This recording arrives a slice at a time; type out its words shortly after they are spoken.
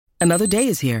Another day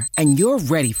is here, and you're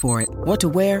ready for it. What to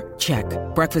wear? Check.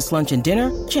 Breakfast, lunch, and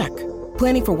dinner? Check.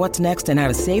 Planning for what's next and how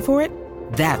to save for it?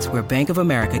 That's where Bank of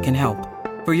America can help.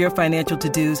 For your financial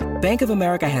to-dos, Bank of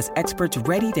America has experts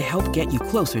ready to help get you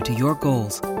closer to your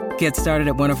goals. Get started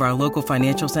at one of our local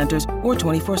financial centers or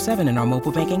 24/7 in our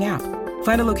mobile banking app.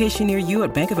 Find a location near you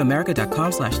at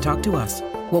bankofamerica.com/talktous.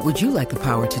 What would you like the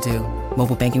power to do?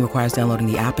 Mobile banking requires downloading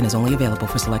the app and is only available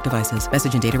for select devices.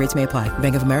 Message and data rates may apply.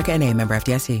 Bank of America N.A., member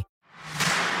FDIC.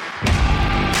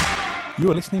 You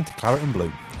are listening to Claret and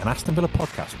Blue, an Aston Villa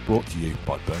podcast brought to you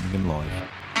by Birmingham Live.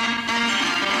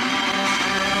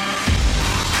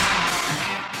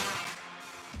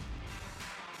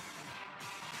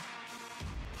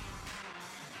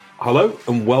 Hello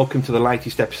and welcome to the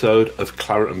latest episode of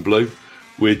Claret and Blue.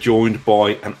 We're joined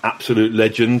by an absolute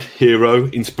legend, hero,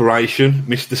 inspiration,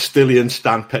 Mr. Stiliyan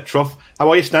Stan Petrov.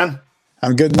 How are you, Stan?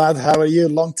 I'm good, Matt. How are you?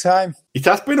 Long time. It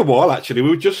has been a while, actually.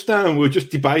 We were just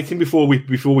debating before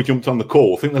we jumped on the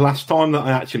call. I think the last time that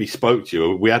I actually spoke to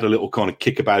you, we had a little kind of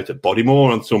kickabout at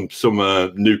Bodymore on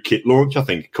some new kit launch. I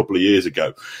think a couple of years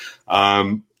ago.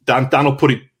 Dan will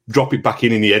drop it back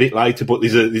in the edit later. But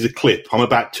there's a clip. I'm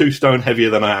about 2 stone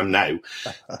heavier than I am now,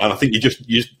 and I think you just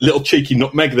little cheeky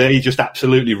nutmeg there. You just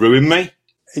absolutely ruined me.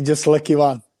 You just lucky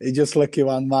one,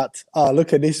 Matt. Oh,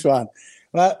 look at this one.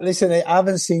 Well, listen, I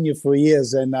haven't seen you for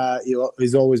years, and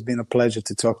it's always been a pleasure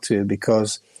to talk to you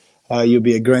because you'll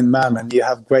be a great man and you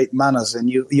have great manners, and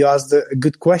you asked a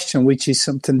good question, which is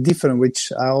something different,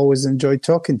 which I always enjoy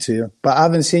talking to you. But I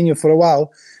haven't seen you for a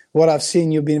while. What I've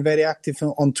seen, you've been very active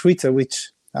on Twitter,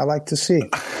 which I like to see.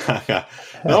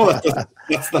 No,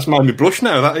 that's made me blush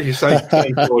now. That, as you say,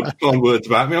 kind words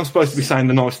about me. I'm supposed to be saying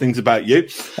the nice things about you.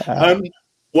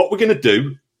 What we're going to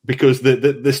do, because the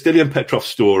Stiliyan Petrov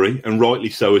story, and rightly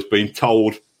so, has been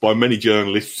told by many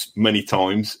journalists many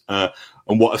times, and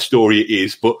what a story it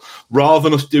is. But rather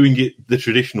than us doing it the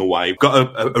traditional way, we've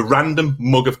got a random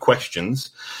mug of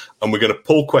questions, and we're going to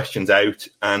pull questions out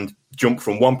and jump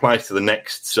from one place to the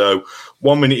next. So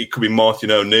 1 minute it could be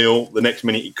Martin O'Neill, the next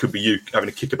minute it could be you having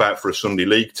a kickabout for a Sunday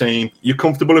league team. You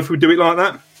comfortable if we do it like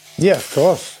that? Yeah, of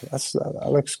course. That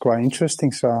looks quite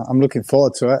interesting, so I'm looking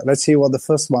forward to it. Let's see what the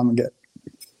first one will get.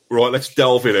 Right, let's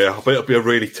delve in here. I bet it'll be a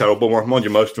really terrible one. Mind you,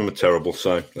 most of them are terrible,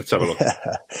 so let's have a look.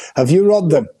 Have you read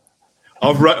them?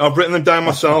 I've written them down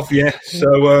myself, yeah.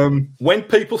 So when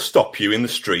people stop you in the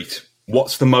street,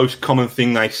 what's the most common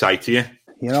thing they say to you?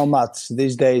 You know, Matt,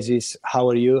 these days is, how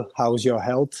are you? How's your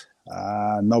health?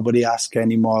 Nobody asks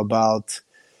anymore about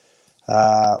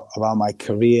my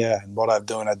career and what I'm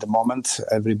doing at the moment.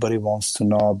 Everybody wants to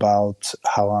know about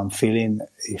how I'm feeling,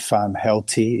 if I'm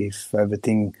healthy, if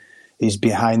everything is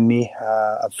behind me.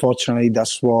 Unfortunately,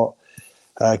 that's what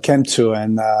came to.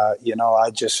 And, I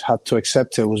just had to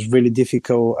accept it. It was really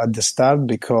difficult at the start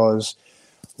because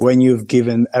when you've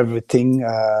given everything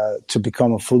to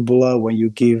become a footballer, when you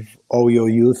give all your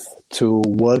youth to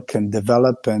work and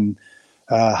develop and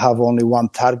have only one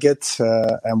target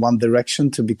and one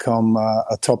direction to become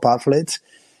a top athlete,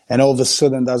 and all of a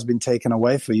sudden that's been taken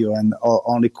away from you, and the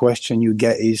only question you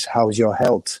get is, how's your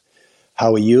health?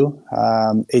 How are you?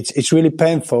 It's really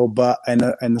painful, but in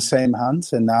the same hand,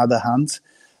 in the other hand,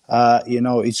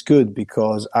 it's good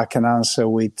because I can answer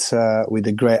with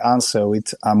a great answer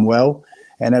with I'm well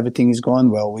and everything is going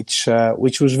well, which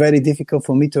was very difficult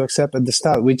for me to accept at the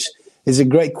start, which is a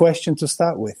great question to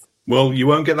start with. Well, you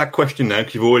won't get that question now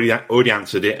because you've already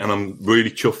answered it, and I'm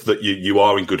really chuffed that you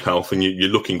are in good health and you're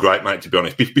looking great, mate, to be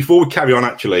honest. Before we carry on,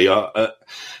 actually,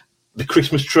 the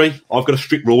Christmas tree, I've got a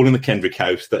strict rule in the Kendrick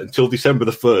house that until December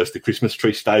the 1st, the Christmas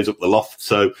tree stays up the loft.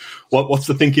 So what's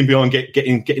the thinking behind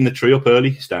getting the tree up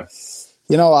early, Stan?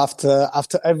 You know, after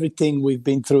everything we've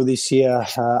been through this year,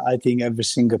 I think every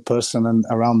single person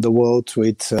around the world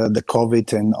with the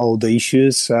COVID and all the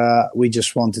issues, we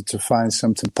just wanted to find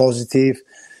something positive,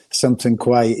 something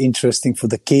quite interesting for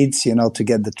the kids, to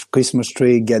get the Christmas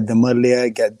tree, get them earlier,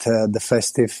 get the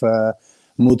festive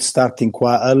mood starting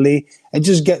quite early, and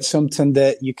just get something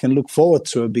that you can look forward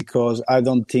to, because I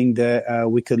don't think that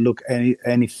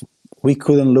we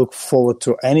couldn't look forward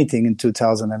to anything in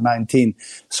 2019.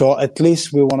 So at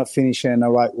least we want to finish it in the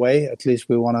right way. At least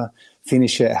we want to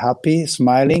finish it happy,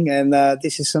 smiling, and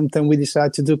this is something we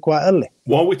decided to do quite early.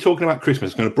 While we're talking about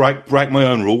Christmas, I'm going to break my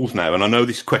own rules now, and I know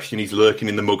this question is lurking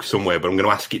in the mug somewhere, but I'm going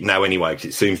to ask it now anyway because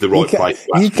it seems the right place.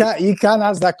 You can't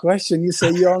ask that question. You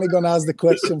say you're only going to ask the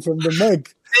question from the mug.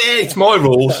 Yeah, it's my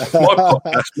rules. It's my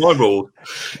podcast, my rules.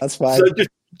 That's fine. So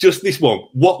just this one.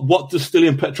 What does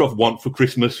Stiliyan Petrov want for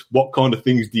Christmas? What kind of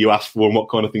things do you ask for, and what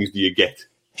kind of things do you get?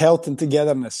 health and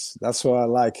togetherness. That's what I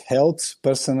like. Health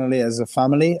personally as a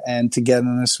family, and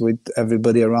togetherness with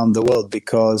everybody around the world,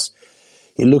 because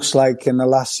it looks like in the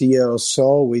last year or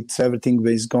so, with everything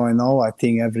that is going on, I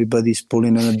think everybody's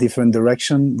pulling in a different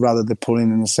direction rather than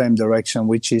pulling in the same direction,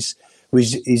 which is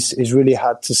really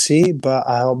hard to see. But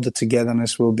I hope the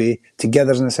togetherness will be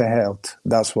togetherness and health.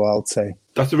 That's what I would say.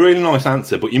 That's a really nice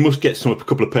answer, but you must get a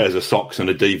couple of pairs of socks and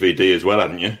a DVD as well,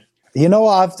 haven't you? You know,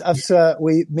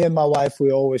 me and my wife,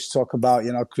 we always talk about,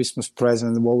 Christmas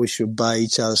presents and what we should buy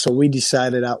each other. So we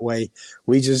decided that way.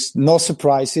 No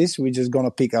surprises. We're just going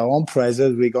to pick our own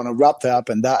presents. We're going to wrap it up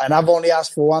and that. And I've only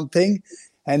asked for one thing,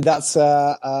 and that's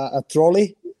a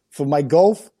trolley for my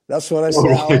golf. That's what I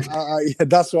said.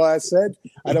 That's what I said.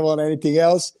 I don't want anything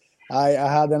else. I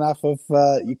had enough of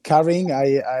carrying.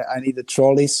 I need a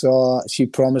trolley. So she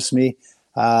promised me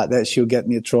that she'll get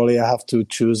me a trolley. I have to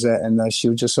choose it, and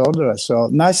she'll just order it. So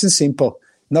nice and simple.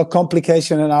 No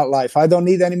complication in our life. I don't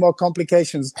need any more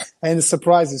complications and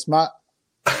surprises, Matt.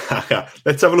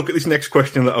 Let's have a look at this next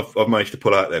question that I've managed to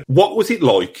pull out then. What was it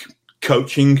like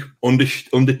coaching under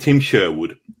Tim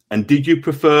Sherwood? And did you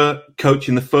prefer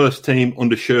coaching the first team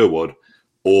under Sherwood,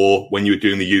 or when you were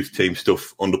doing the youth team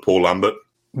stuff under Paul Lambert?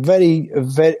 Very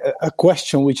a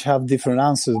question which have different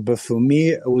answers, but for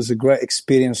me it was a great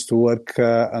experience to work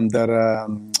under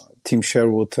Tim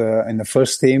Sherwood in the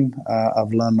first team.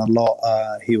 I've learned a lot.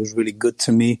 He was really good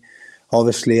to me.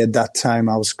 Obviously at that time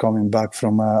I was coming back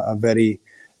from a very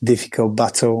difficult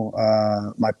battle,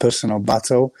 my personal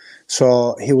battle.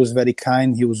 So he was very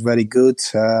kind, he was very good.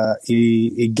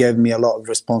 He gave me a lot of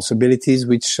responsibilities,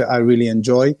 which I really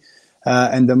enjoy.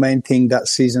 And the main thing that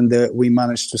season that we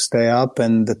managed to stay up,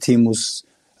 and the team was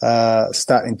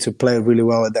starting to play really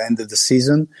well at the end of the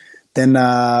season. Then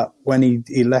when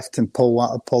he left and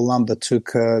Paul Lambert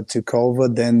took over,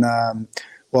 then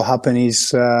what happened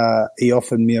is he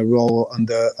offered me a role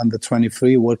under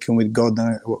 23, working with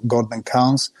Gordon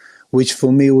Counts, which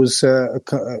for me was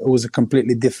a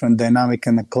completely different dynamic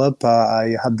in the club.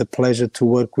 I had the pleasure to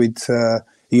work with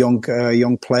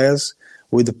young players,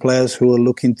 with the players who were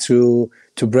looking to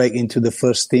break into the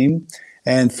first team.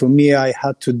 And for me, I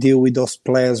had to deal with those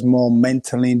players more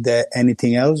mentally than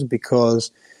anything else, because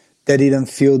they didn't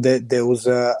feel that there was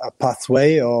a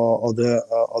pathway or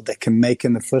they can make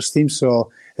in the first team. So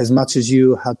as much as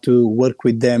you had to work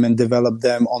with them and develop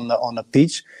them on a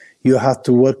pitch, you have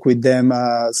to work with them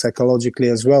psychologically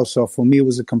as well. So for me, it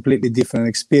was a completely different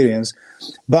experience.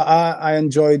 But I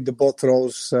enjoyed the both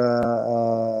roles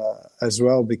as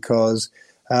well, because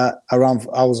I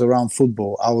was around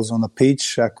football. I was on the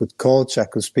pitch. I could coach. I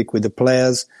could speak with the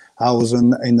players. I was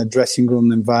in the dressing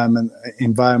room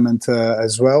environment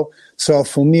as well. So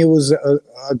for me, it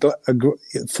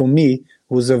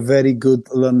was a very good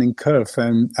learning curve,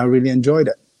 and I really enjoyed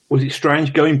it. Was it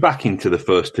strange going back into the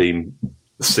first team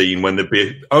scene when there'd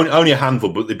be only a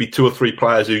handful, but there'd be 2 or 3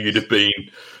 players who you'd have been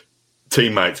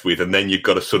teammates with, and then you've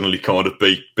got to suddenly kind of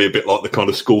be a bit like the kind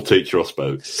of school teacher, I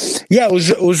suppose? Yeah,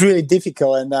 it was really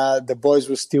difficult, and the boys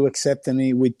were still accepting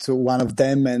me with one of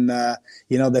them, and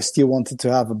they still wanted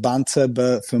to have a banter,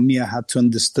 but for me, I had to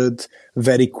understood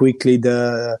very quickly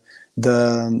the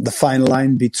fine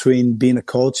line between being a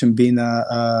coach and being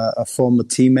a former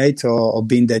teammate or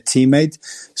being their teammate.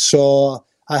 So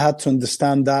I had to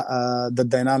understand that the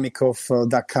dynamic of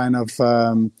that kind of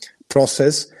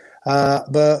process.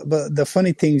 But the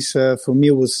funny things for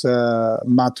me was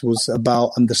Matt was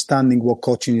about understanding what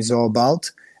coaching is all about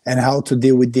and how to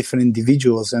deal with different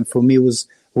individuals. And for me, it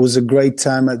was a great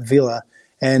time at Villa.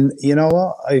 And you know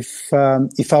what? If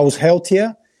I was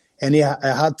healthier and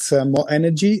I had more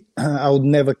energy, I would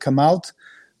never come out.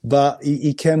 But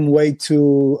it came way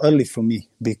too early for me,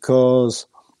 because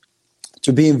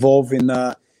to be involved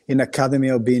in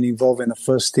academy or being involved in the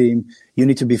first team, you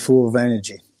need to be full of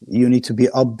energy. You need to be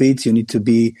upbeat. You need to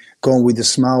be going with a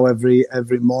smile every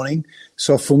morning.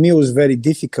 So for me, it was very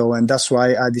difficult, and that's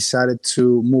why I decided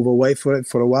to move away for it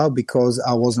for a while, because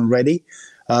I wasn't ready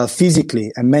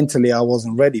physically and mentally. I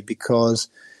wasn't ready, because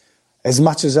as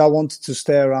much as I wanted to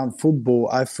stay around football,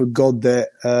 I forgot that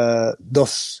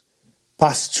those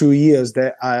past 2 years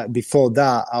before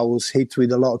that, I was hit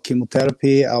with a lot of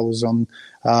chemotherapy. I was on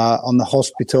the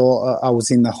hospital. I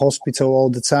was in the hospital all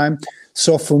the time.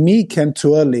 So for me, it came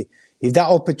too early. If that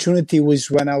opportunity was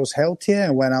when I was healthier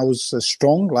and when I was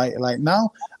strong, like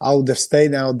now, I would have stayed,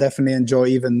 and I would definitely enjoy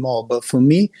even more. But for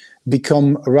me,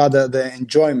 the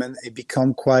enjoyment, it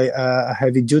become quite a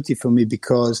heavy duty for me,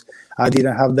 because I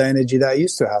didn't have the energy that I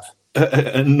used to have.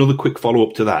 Another quick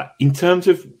follow-up to that. In terms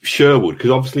of Sherwood,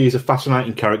 because obviously he's a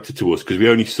fascinating character to us, because we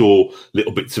only saw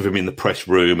little bits of him in the press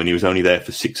room and he was only there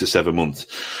for 6 or 7 months.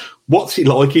 What's he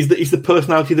like? Is the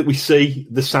personality that we see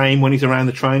the same when he's around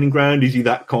the training ground? Is he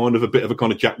that kind of a bit of a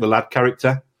kind of Jack the Lad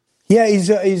character? Yeah, he's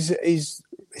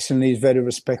very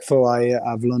respectful.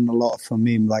 I've learned a lot from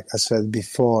him. Like I said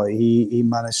before, he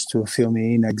managed to fill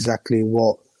me in exactly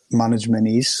what management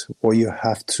is, what you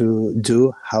have to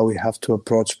do, how you have to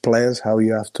approach players, how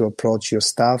you have to approach your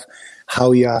staff,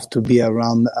 how you have to be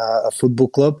around a football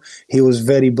club. He was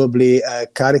very bubbly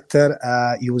character.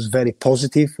 He was very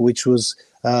positive, which was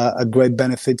a great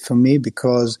benefit for me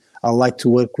because I like to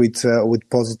work with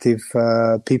positive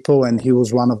people, and he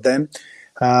was one of them.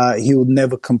 He would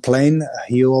never complain.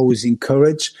 He always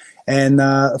encouraged. And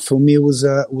for me, it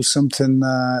was something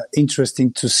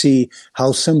interesting to see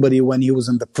how somebody, when he was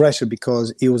under pressure,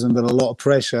 because he was under a lot of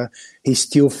pressure, he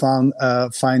still find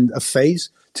a phase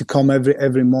to come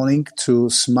every morning to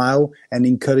smile and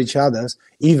encourage others.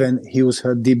 Even he was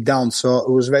hurt deep down. So it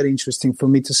was very interesting for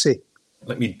me to see.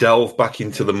 Let me delve back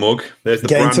into the mug. There's the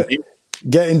brandy.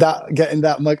 Getting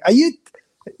that mug. Are you?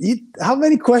 How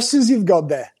many questions you've got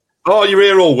there? Oh, you're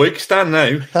here all week. Stand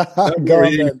now. Go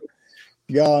on, then.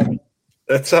 Go on.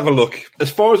 Let's have a look.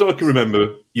 As far as I can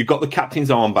remember, you got the captain's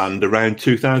armband around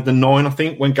 2009, I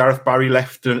think, when Gareth Barry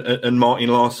left and Martin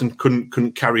Laursen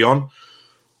couldn't carry on.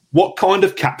 What kind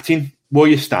of captain were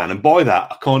you, Stan? And by that,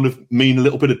 I kind of mean a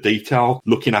little bit of detail,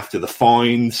 looking after the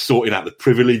fines, sorting out the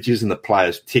privileges and the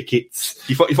players' tickets.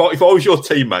 If I was your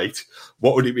teammate,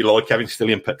 what would it be like having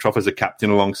Stiliyan Petrov as a captain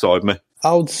alongside me?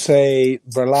 I would say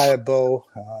reliable,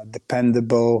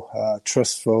 dependable,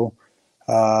 trustful.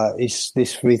 It's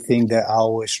these three things that I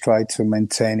always try to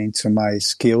maintain into my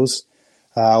skills.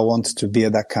 I want to be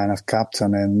that kind of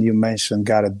captain. And you mentioned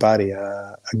Gareth Barry,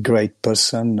 a great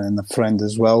person and a friend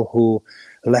as well, who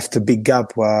left a big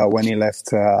gap when he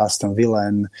left Aston Villa.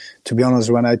 And to be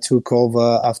honest, when I took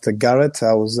over after Gareth,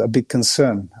 I was a bit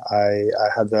concerned. I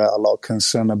had a lot of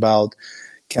concern about,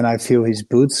 can I fill his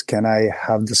boots? Can I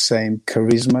have the same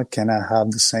charisma? Can I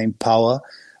have the same power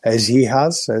as he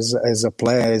has as a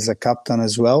player, as a captain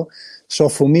as well? So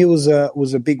for me, it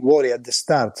was a big worry at the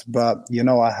start. But,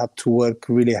 I had to work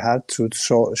really hard to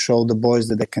show the boys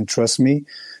that they can trust me,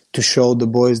 to show the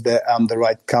boys that I'm the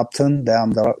right captain, that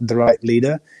I'm the right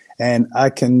leader, and I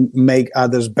can make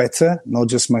others better, not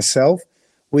just myself,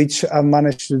 which I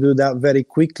managed to do that very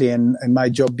quickly. And my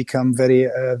job became very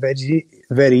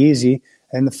easy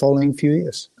in the following few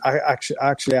years. I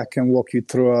can walk you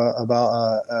through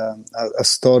about a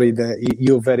story that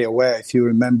you're very aware. If you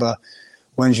remember,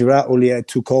 when Gerard Houllier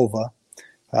took over,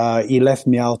 he left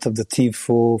me out of the team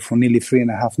for nearly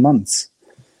 3.5 months.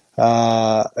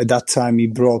 At that time, he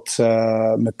brought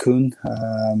McCoon,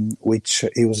 which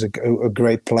he was a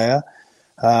great player.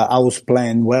 I was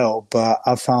playing well, but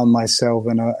I found myself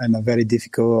in a very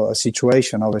difficult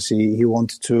situation. Obviously, he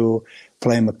wanted to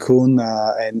play McCoon,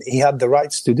 and he had the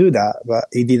rights to do that, but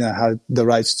he didn't have the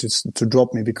rights to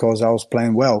drop me because I was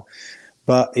playing well.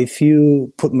 But if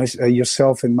you put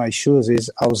yourself in my shoes,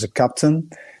 I was a captain.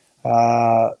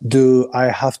 Do I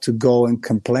have to go and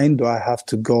complain? Do I have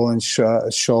to go and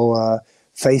show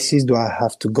faces? Do I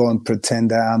have to go and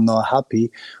pretend that I'm not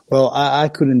happy? Well, I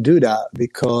couldn't do that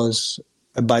because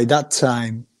by that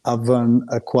time I've earned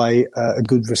quite a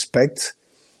good respect.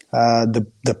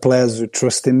 The players were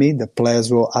trusting me. The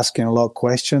players were asking a lot of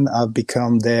questions. I've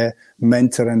become their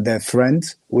mentor and their friend,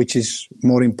 which is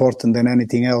more important than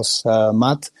anything else,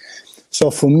 Matt. So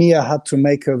for me, I had to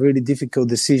make a really difficult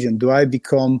decision. Do I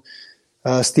become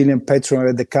Stiliyan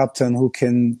Petrov, the captain who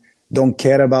don't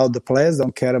care about the players,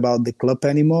 don't care about the club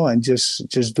anymore, and just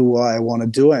do what I want to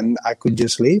do, and I could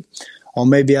just leave? Or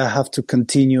maybe I have to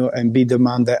continue and be the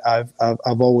man that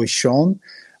I've always shown,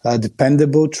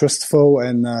 dependable, trustful,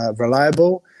 and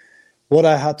reliable. What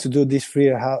I had to do this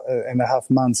 3.5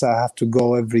 months, I have to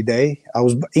go every day. I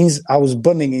was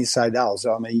burning inside out.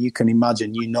 So, I mean, you can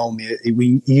imagine, you know me,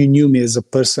 you knew me as a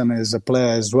person, as a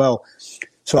player as well.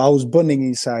 So I was burning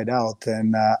inside out,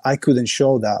 and I couldn't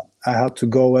show that. I had to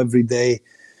go every day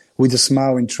with a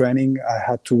smile in training. I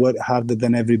had to work harder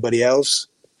than everybody else.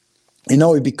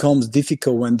 It becomes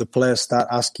difficult when the players start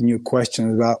asking you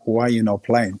questions about why you're not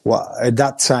playing. Well, at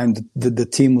that time, the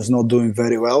team was not doing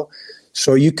very well.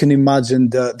 So you can imagine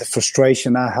the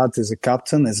frustration I had as a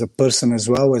captain, as a person as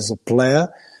well, as a player.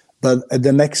 But at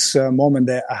the next moment,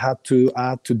 I had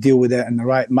to deal with it in the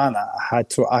right manner. I had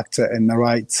to act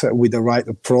with the right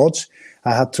approach.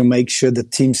 I had to make sure the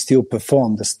team still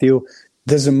performed.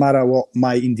 Doesn't matter what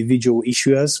my individual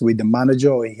issue is with the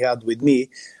manager or he had with me.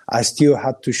 I still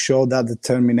had to show that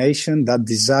determination, that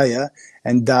desire,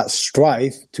 and that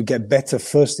strive to get better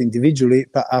first individually,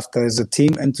 but after as a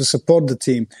team, and to support the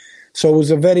team. So it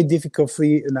was a very difficult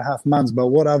 3.5 months. But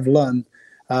what I've learned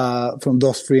from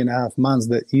those 3.5 months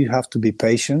that you have to be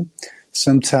patient.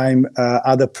 Sometimes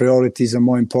other priorities are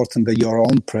more important than your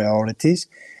own priorities,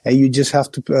 and you just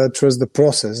have to trust the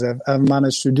process. I've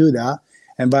managed to do that,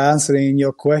 and by answering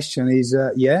your question is,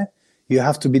 you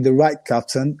have to be the right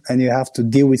captain, and you have to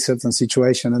deal with certain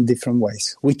situations in different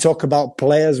ways. We talk about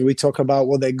players, we talk about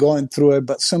what they're going through,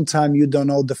 but sometimes you don't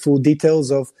know the full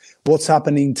details of what's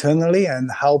happening internally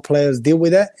and how players deal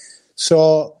with it.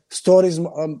 So stories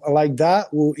like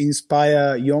that will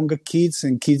inspire younger kids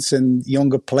and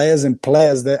younger players and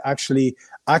players that actually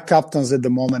are captains at the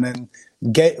moment and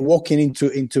walking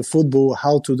into football,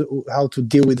 how to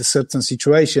deal with a certain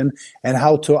situation and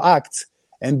how to act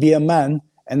and be a man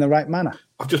in the right manner.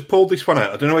 I've just pulled this one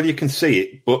out. I don't know whether you can see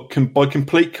it, but by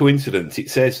complete coincidence, it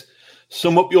says,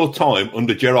 "Sum up your time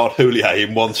under Gerard Houllier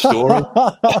in one story."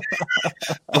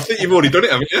 I think you've already done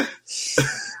it, haven't you?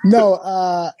 No,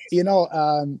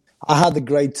 I had a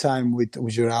great time with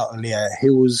Gerard Houllier.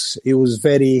 He was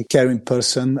very caring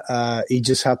person. He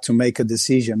just had to make a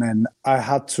decision, and I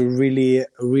had to really,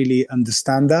 really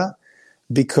understand that,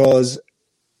 because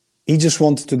he just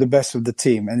wanted to the best of the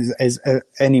team. And as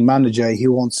any manager, he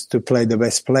wants to play the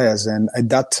best players. And at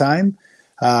that time,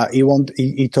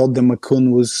 he thought that Makoun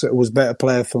was better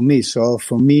player for me. So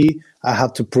for me, I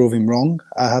had to prove him wrong.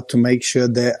 I had to make sure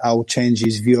that I would change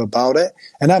his view about it.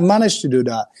 And I managed to do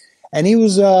that. And he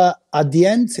was, at the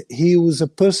end, he was a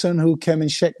person who came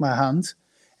and shook my hand,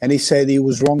 and he said he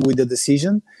was wrong with the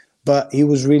decision. But he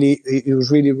was really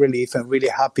relieved and really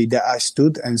happy that I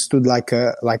stood like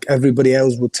everybody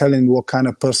else would tell him what kind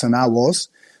of person I was.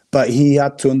 But he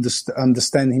had to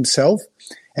understand himself,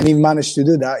 and he managed to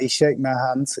do that. He shook my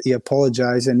hand, he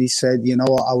apologized, and he said, "You know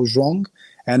what, I was wrong,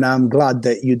 and I'm glad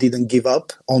that you didn't give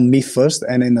up on me first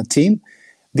and in the team."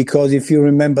 Because if you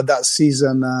remember that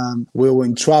season, we were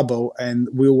in trouble, and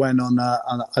we went on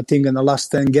I think in the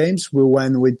last 10 games, we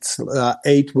went with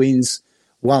 8 wins,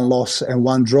 1 loss and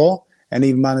 1 draw, and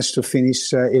he managed to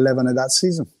finish 11 of that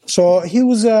season. So he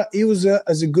was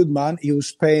as a good man. He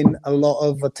was paying a lot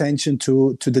of attention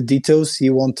to the details.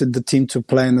 He wanted the team to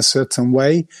play in a certain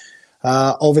way.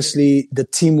 Obviously, the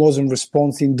team wasn't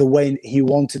responding the way he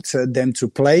wanted them to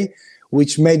play,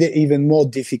 which made it even more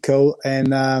difficult.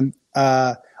 And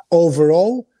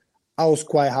overall, I was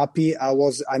quite happy. I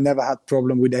never had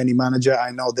problem with any manager.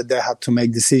 I know that they had to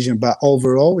make decisions, but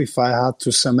overall, if I had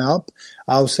to sum up,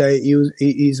 I would say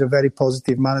he's a very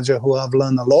positive manager who I've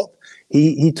learned a lot.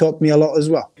 He taught me a lot as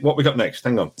well. What we got next?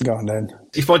 Hang on. Go on then.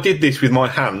 If I did this with my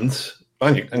hands,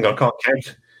 hang on, I can't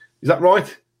count. Is that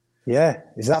right? Yeah.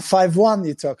 Is that 5-1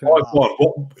 you're talking about?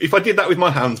 5-1. If I did that with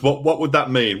my hands, what would that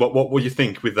mean? What would you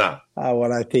think with that?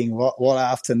 Well, I think what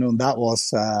afternoon that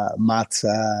was, Matt.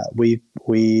 We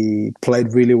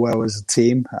played really well as a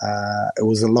team. It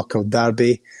was a local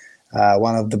derby,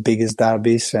 one of the biggest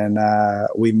derbies, and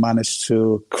we managed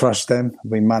to crush them.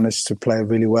 We managed to play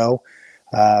really well.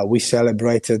 We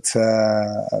celebrated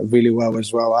really well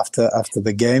as well after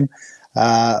the game.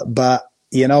 But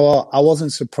you know, I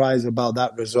wasn't surprised about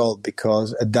that result,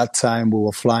 because at that time we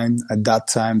were flying. At that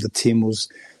time, the team was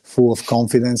full of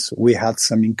confidence. We had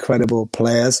some incredible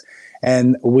players,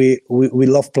 and we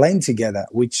loved playing together,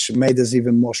 which made us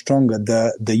even more stronger.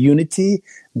 The unity,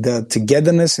 the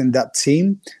togetherness in that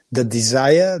team, the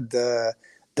desire, the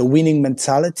winning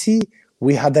mentality.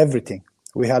 We had everything.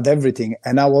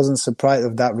 And I wasn't surprised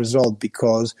of that result,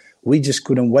 because we just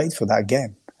couldn't wait for that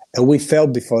game. And we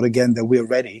felt before the game that we're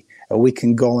ready, and we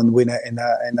can go and win it in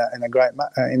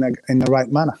the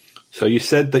right manner. So you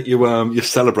said that you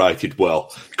celebrated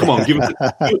well. Come on, give us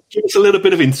a little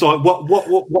bit of insight. What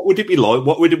would it be like?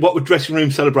 What would dressing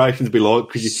room celebrations be like?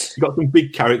 Because you've got some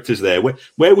big characters there.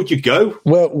 Where would you go?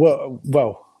 Well,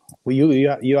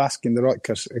 you're asking the right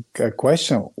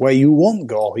question. Where you won't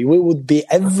go? We would be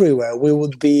everywhere. We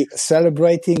would be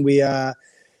celebrating. We are.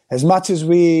 As much as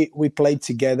we played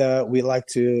together, we like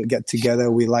to get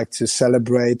together. We like to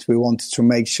celebrate. We wanted to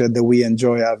make sure that we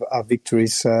enjoy our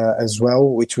victories as well,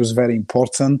 which was very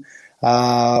important.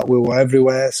 We were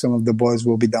everywhere. Some of the boys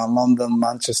will be down London,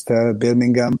 Manchester,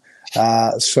 Birmingham. We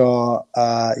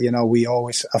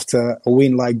always, after a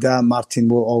win like that, Martin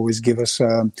will always give us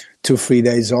 2-3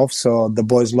 days off. So the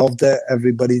boys loved it.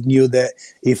 Everybody knew that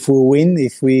if we win,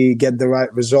 if we get the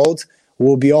right result,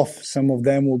 we'll be off. Some of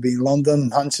them will be in London,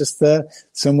 Manchester.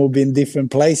 Some will be in different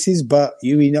places. But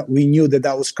we knew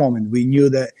that was coming. We knew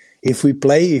that if we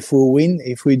play, if we win,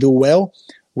 if we do well,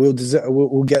 we'll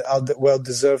get our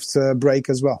well-deserved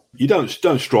break as well. You don't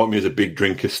strike me as a big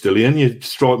drinker, Stiliyan. You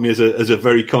strike me as a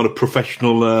very kind of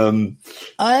professional.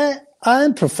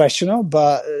 I'm professional,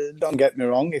 but don't get me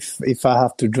wrong. If I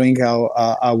have to drink,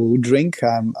 I will drink.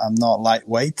 I'm not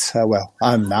lightweight. Well,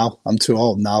 I'm now. I'm too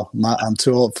old now. I'm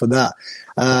too old for that.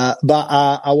 But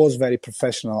I was very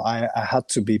professional. I had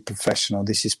to be professional.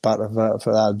 This is part of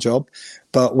for our job.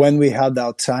 But when we had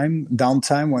our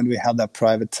downtime, when we had that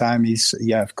private time,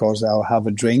 of course, I'll have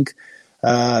a drink.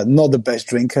 Not the best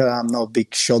drinker. I'm not a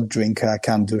big shot drinker. I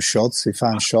can't do shots. If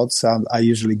I'm shots, I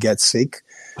usually get sick.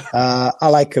 I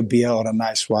like a beer or a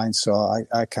nice wine, so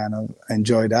I kind of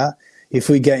enjoy that. If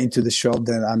we get into the shot,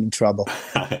 then I'm in trouble.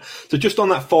 So just on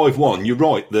that 5-1, you're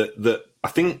right that I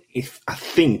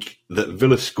think that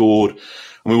Villa scored.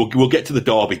 I mean, we'll get to the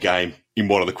Derby game in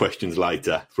one of the questions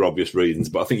later for obvious reasons,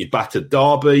 but I think you battered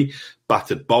Derby,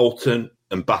 battered Bolton,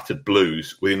 and battered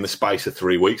Blues within the space of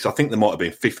 3 weeks. I think there might have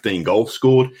been 15 goals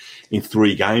scored in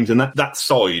 3 games, and that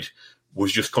side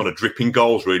was just kind of dripping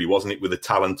goals, really, wasn't it, with the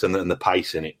talent and the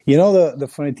pace in it? You know, the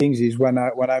funny thing is when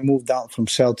I moved down from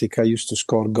Celtic, I used to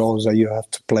score goals that you have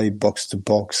to play box to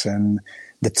box. And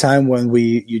the time when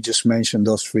you just mentioned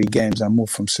those 3 games, I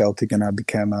moved from Celtic and I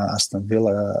became a Aston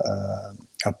Villa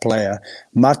a player.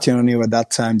 Martin O'Neill at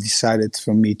that time decided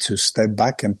for me to step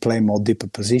back and play more deeper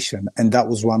position, and that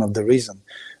was one of the reasons.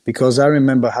 Because I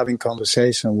remember having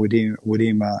conversation with him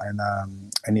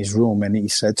in his room, and he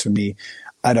said to me,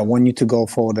 I don't want you to go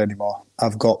forward anymore.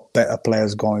 I've got better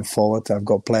players going forward. I've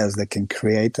got players that can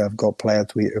create. I've got players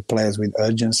with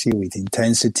urgency, with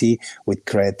intensity, with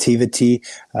creativity.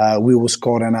 We will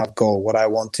score enough goal. What I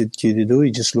wanted you to do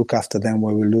is just look after them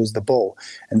when we lose the ball.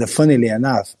 And funnily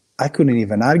enough, I couldn't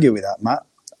even argue with that, Matt.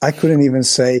 I couldn't even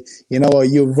say,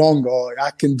 you're wrong or I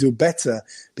can do better.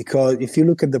 Because if you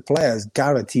look at the players,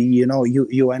 Gareth,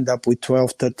 you end up with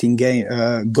 12,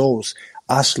 13 goals.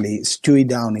 Ashley, Stewie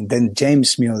Downing, then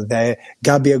James Muir there,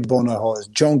 Gabby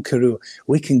Bonahorse, John Carew.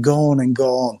 We can go on and go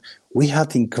on. We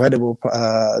had incredible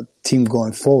team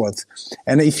going forward.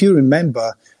 And if you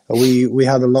remember, we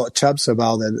had a lot of chats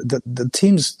about it. The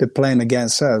teams that playing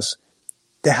against us,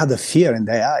 they had a fear in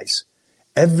their eyes.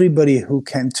 Everybody who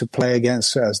came to play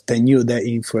against us, they knew they're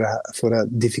in for a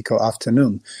difficult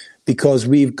afternoon because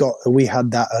we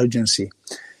had that urgency.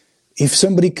 If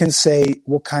somebody can say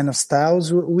what kind of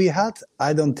styles we had,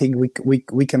 I don't think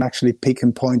we can actually pick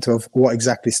and point of what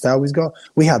exactly style we got.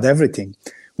 We had everything.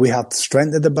 We had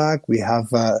strength at the back. We have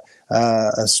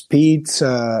speed.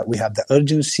 We have the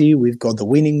urgency. We've got the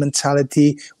winning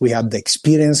mentality. We have the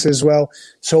experience as well.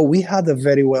 So we had a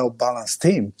very well balanced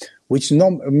team, which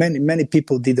many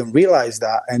people didn't realize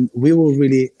that, and we were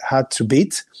really hard to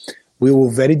beat. We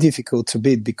were very difficult to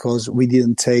beat because we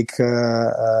didn't take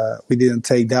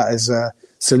that as a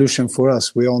solution for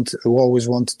us. We always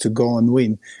wanted to go and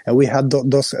win, and we had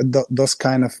those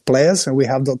kind of players, and we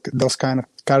have those kind of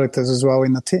characters as well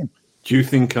in the team. Do you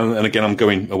think? And again, I'm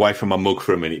going away from my mug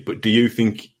for a minute, but do you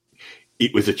think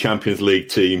it was a Champions League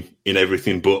team in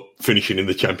everything but finishing in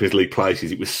the Champions League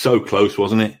places? It was so close,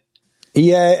 wasn't it?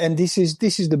 Yeah, and this is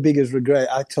the biggest regret.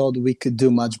 I thought we could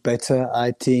do much better.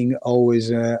 I think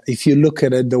always, if you look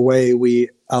at it, the way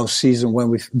our season when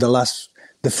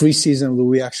the 3 seasons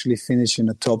we actually finished in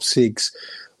the top 6,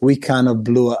 we kind of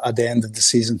blew at the end of the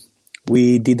season.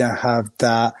 We didn't have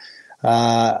that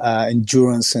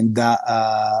endurance and that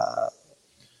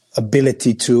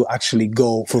ability to actually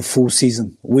go for full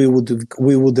season. We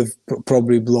would have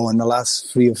probably blown in the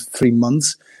last 3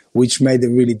 months, which made it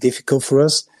really difficult for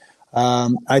us.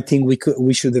 I think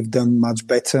we should have done much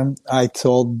better. I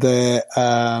thought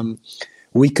that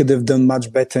we could have done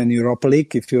much better in Europa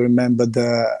League. If you remember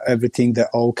everything that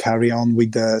all carry on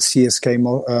with the CSK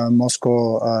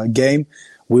Moscow game,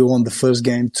 we won the first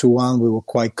game 2-1. We were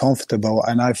quite comfortable,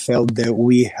 and I felt that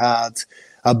we had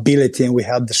ability and we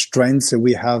had the strengths and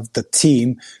we have the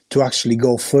team to actually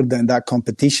go further in that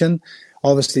competition.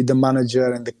 Obviously, the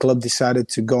manager and the club decided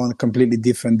to go in a completely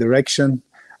different direction.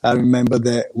 I remember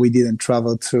that we didn't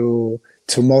travel to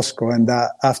Moscow, and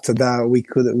that after that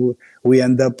we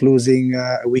ended up losing.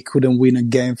 We couldn't win a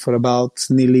game for about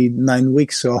nearly 9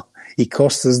 weeks, so it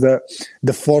cost us the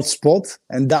 4th spot.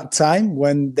 And that time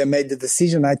when they made the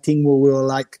decision, I think we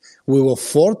were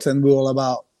 4th, and we were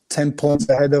about 10 points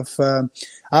ahead of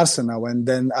Arsenal. And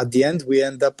then at the end, we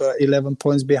end up 11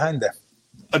 points behind them.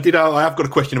 I have got a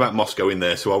question about Moscow in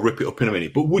there, so I'll rip it up in a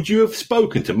minute. But would you have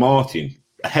spoken to Martin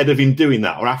ahead of him doing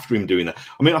that or after him doing that?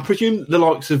 I mean, I presume the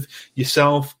likes of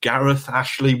yourself, Gareth,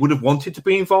 Ashley would have wanted to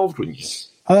be involved, wouldn't you?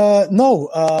 No,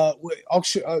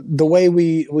 actually, the way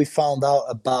we found out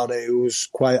about it, it was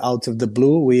quite out of the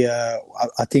blue.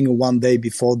 I think one day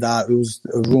before that, it was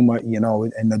a rumor,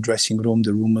 in the dressing room,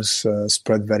 the rumors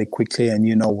spread very quickly and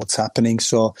you know what's happening.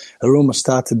 So a rumor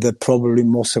started that probably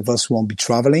most of us won't be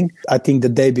traveling. I think the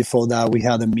day before that, we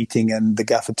had a meeting and the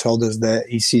gaffer told us that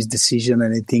it's his decision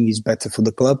and he thinks he's better for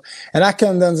the club. And I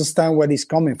can understand where he's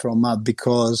coming from, Matt,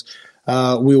 because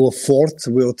we were fourth.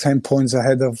 We were 10 points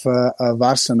ahead of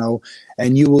Arsenal,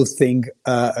 and you will think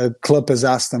a club as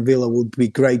Aston Villa would be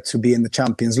great to be in the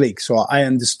Champions League. So I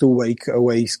understood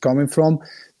where he's coming from.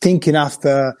 Thinking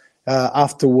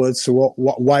afterwards,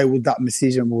 why would that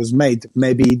decision was made?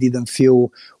 Maybe he didn't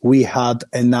feel we had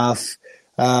enough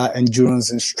endurance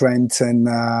and strength and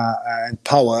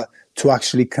power to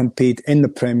actually compete in the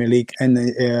Premier League and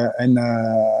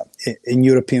in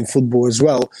European football as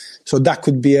well. So that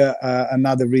could be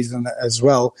another reason as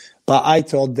well. But I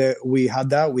thought that we had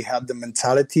the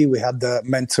mentality, we had the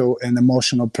mental and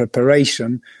emotional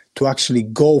preparation to actually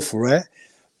go for it.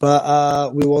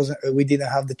 But we didn't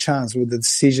have the chance with the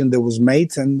decision that was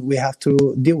made, and we have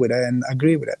to deal with it and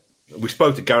agree with it. We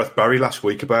spoke to Gareth Barry last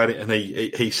week about it, and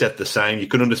he said the same. You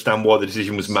can understand why the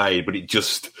decision was made, but you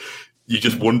just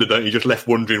wondered, don't you? Just left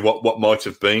wondering what might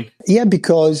have been. Yeah,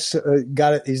 because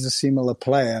Gareth is a similar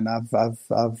player, and I've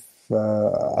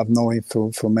known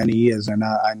him for many years, and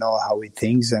I know how he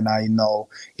thinks, and I know,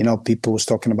 people was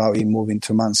talking about him moving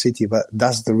to Man City, but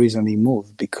that's the reason he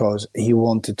moved, because he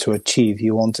wanted to achieve.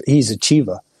 He's an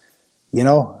achiever.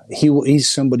 He's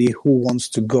somebody who wants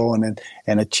to go on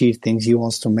and achieve things. He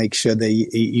wants to make sure that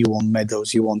he wants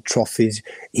medals, he wants trophies.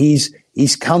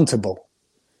 He's countable.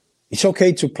 It's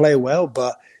okay to play well,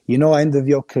 but end of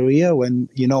your career when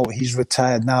he's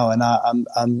retired now, and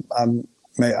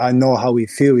I know how he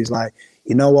feels. He's like,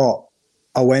 you know what?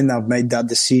 I've made that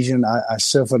decision. I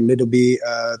suffered a little bit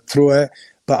through it,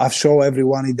 but I've shown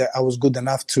everyone that I was good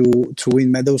enough to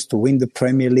win medals, to win the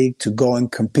Premier League, to go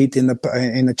and compete in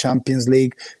the Champions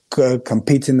League,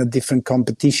 compete in a different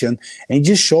competition, and it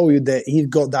just show you that he's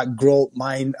got that growth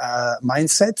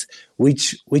mindset,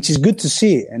 which is good to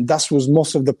see. And that was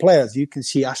most of the players. You can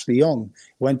see Ashley Young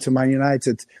went to Man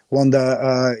United, won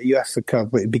the UEFA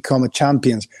Cup, become a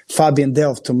champions. Fabian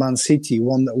Delph to Man City,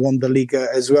 won the league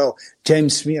as well.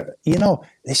 James Smith,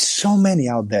 there's so many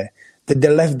out there that they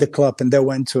left the club and they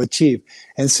went to achieve.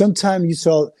 And sometimes you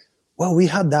thought, well, we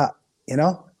had that,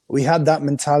 we had that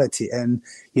mentality. And,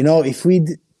 if we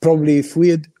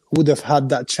would have had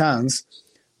that chance,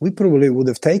 we probably would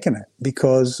have taken it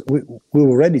because we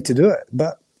were ready to do it.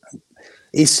 But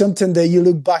it's something that you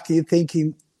look back and you're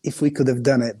thinking, if we could have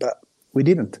done it, but we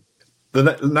didn't. The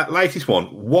latest one,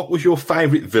 what was your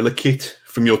favourite Villa kit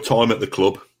from your time at the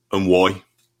club and why?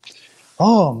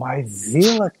 Oh, my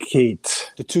Villa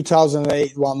kit. The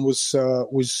 2008 one was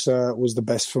the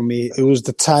best for me. It was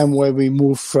the time where we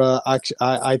moved.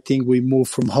 I think we moved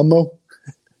from Hummel.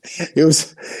 It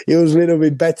was a little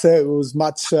bit better. It was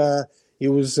much. It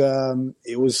was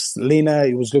leaner.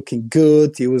 It was looking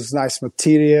good. It was nice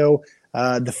material.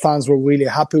 The fans were really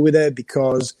happy with it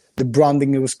because the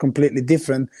branding was completely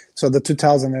different. So the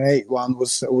 2008 one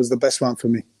was the best one for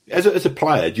me. As a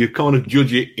player, do you kind of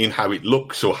judge it in how it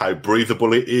looks or how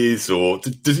breathable it is, or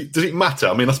does it matter?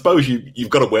 I mean, I suppose you've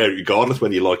got to wear it regardless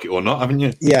whether you like it or not, haven't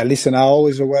you? Yeah, listen, I'm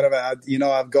always aware of it.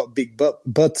 I've got big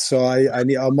butt, so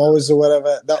I'm always aware of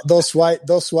it. Those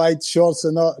white shorts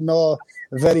are not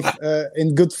very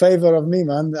in good favor of me,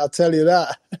 man. I'll tell you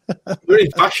that. You're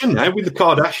in fashion now with the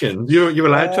Kardashians. You're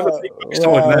allowed to have a big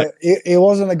side now. It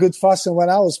wasn't a good fashion when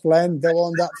I was playing. They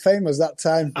weren't that famous that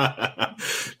time.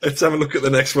 Let's have a look at the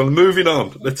next one. Moving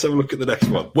on. Let's have a look at the next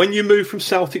one. When you moved from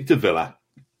Celtic to Villa,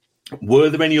 were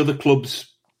there any other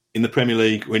clubs in the Premier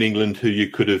League or in England who you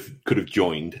could have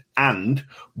joined? And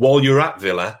while you're at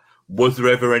Villa, was there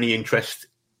ever any interest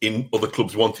in other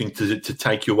clubs wanting to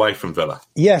take you away from Villa?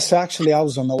 Yes, actually, I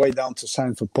was on the way down to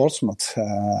sign for Portsmouth.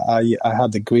 I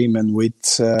had agreement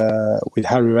with Harry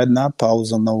Redknapp. I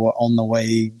was on the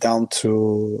way down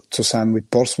to sign with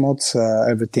Portsmouth.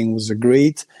 Everything was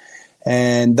agreed.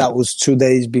 And that was 2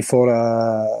 days before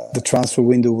the transfer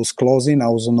window was closing. I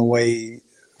was on the way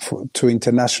to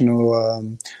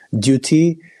international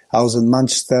duty. I was at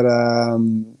Manchester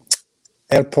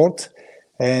Airport.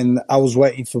 And I was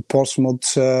waiting for Portsmouth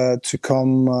to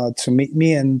come to meet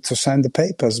me and to sign the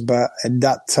papers. But at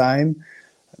that time,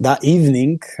 that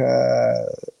evening,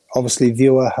 obviously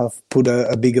Villa have put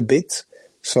a bigger bid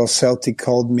So Celtic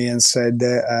called me and said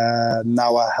that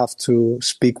now I have to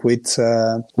speak with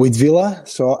Villa.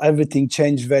 So everything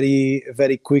changed very,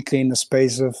 very quickly in the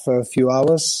space of a few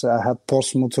hours. I had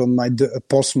Portsmouth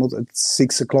Portsmouth at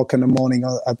 6 o'clock in the morning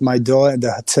at my door at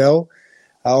the hotel.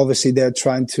 Obviously, they're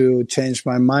trying to change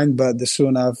my mind, but the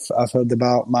soon I've heard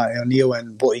about Martin O'Neill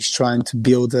and what he's trying to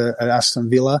build at Aston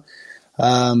Villa.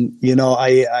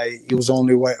 It was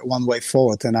only one way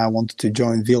forward, and I wanted to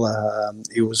join Villa.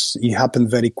 It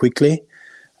happened very quickly.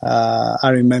 I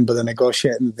remember the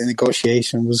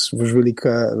negotiation was really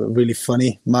really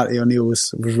funny. Martin O'Neill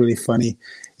was really funny.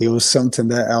 It was something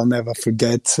that I'll never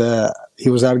forget. He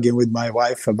was arguing with my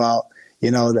wife about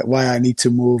that why I need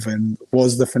to move and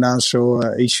what's the financial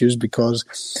issues, because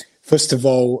first of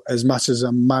all, as much as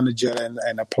a manager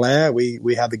and a player,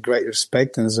 we had a great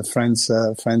respect, and as a friends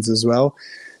as well.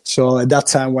 So at that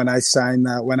time, when I signed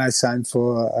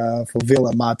for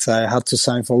Villa, Matt, I had to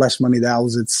sign for less money than I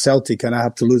was at Celtic, and I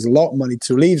had to lose a lot of money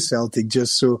to leave Celtic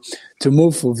just to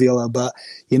move for Villa. But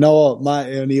you know what,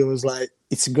 Martin O'Neill was like,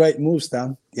 "It's a great move,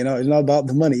 Stan. It's not about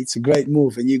the money. It's a great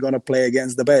move, and you're gonna play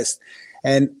against the best."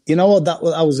 And you know what? That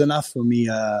was enough for me,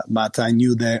 Matt. I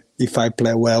knew that if I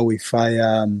play well, if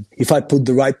I put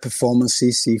the right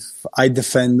performances, if I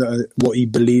defend what he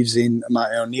believes in,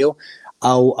 Martin O'Neill,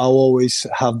 I'll always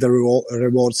have the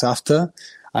rewards after.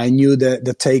 I knew that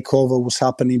the takeover was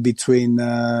happening between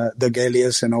the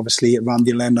Galliers and obviously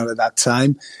Randy Leonard at that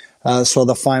time, so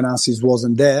the finances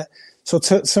wasn't there. So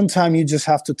sometimes you just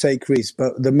have to take risks.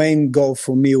 But the main goal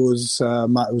for me was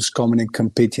coming and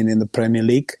competing in the Premier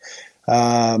League.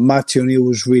 Martin O'Neill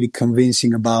was really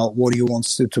convincing about what he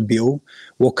wants to build,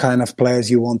 what kind of players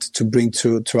he wanted to bring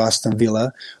to Aston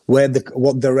Villa,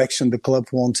 what direction the club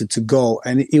wanted to go,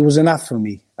 and it was enough for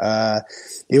me.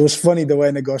 It was funny the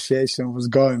way negotiation was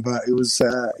going, but it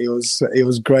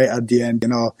was great at the end.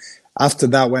 After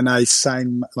that, when I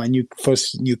signed my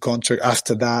first new contract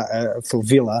after that for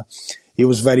Villa, it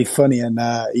was very funny, and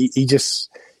he just.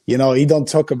 He don't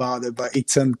talk about it, but he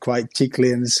turned quite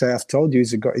quickly and said, "I've told you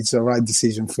it's the right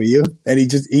decision for you." And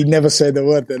he never said the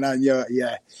word. And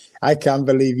I can't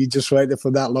believe you just waited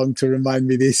for that long to remind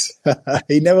me this.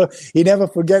 He never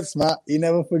forgets, Matt. He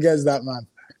never forgets that, man.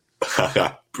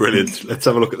 Brilliant. Let's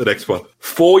have a look at the next one.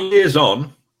 4 years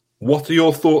on, what are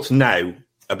your thoughts now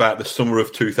about the summer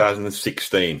of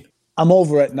 2016? I'm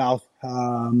over it now,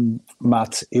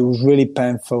 Matt. It was really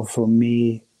painful for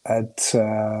me at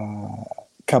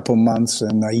couple months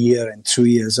and a year and 2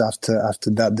 years after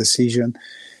that decision.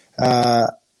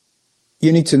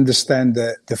 You need to understand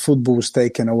that the football was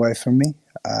taken away from me.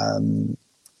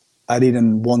 I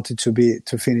didn't want it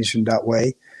to finish in that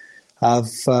way.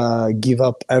 I've give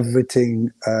up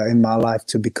everything in my life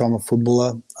to become a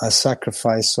footballer. I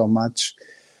sacrificed so much.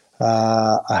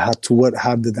 I had to work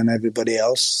harder than everybody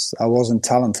else. I wasn't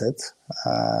talented.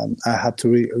 I had to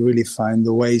really find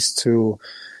the ways to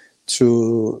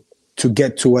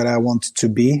get to where I wanted to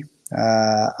be.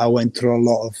 I went through a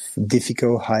lot of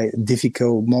difficult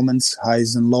moments,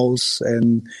 highs and lows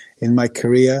in my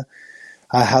career.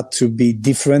 I had to be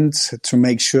different to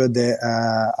make sure that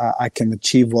I can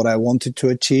achieve what I wanted to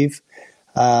achieve.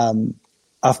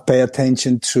 I've paid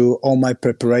attention to all my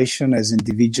preparation as an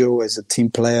individual, as a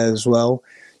team player as well.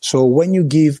 So when you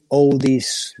give all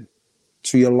this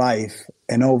to your life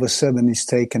and all of a sudden it's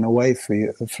taken away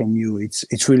from you,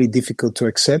 it's really difficult to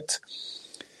accept.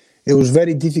 It was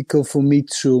very difficult for me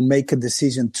to make a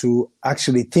decision to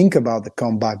actually think about the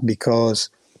comeback, because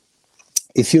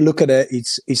if you look at it,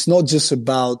 it's not just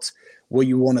about what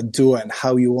you want to do and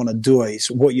how you want to do it.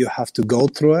 It's what you have to go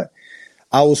through it.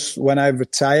 When I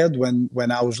retired, when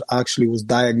I was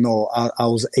diagnosed, I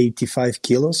was 85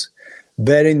 kilos.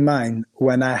 Bear in mind,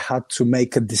 when I had to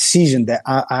make a decision that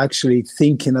I actually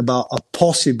thinking about a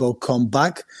possible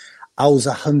comeback, I was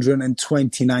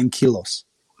 129 kilos.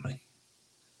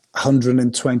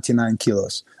 129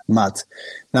 kilos, Matt.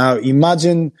 Now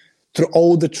imagine through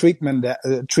all the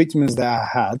treatments that I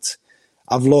had,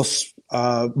 I've lost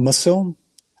muscle,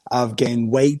 I've gained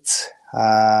weight,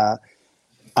 I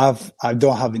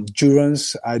don't have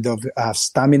endurance, I don't have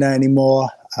stamina anymore.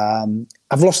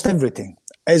 I've lost everything.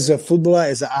 As a footballer,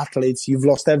 as an athlete, you've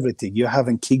lost everything. You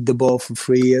haven't kicked the ball for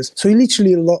 3 years. So you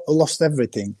literally lost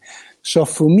everything. So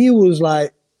for me, it was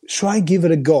like, should I give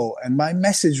it a go? And my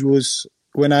message was,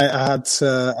 when I had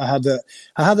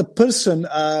a person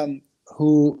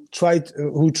who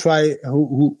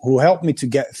helped me to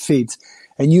get fit,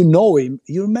 and you know him.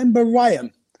 You remember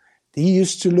Ryan? He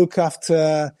used to look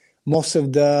after most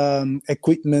of the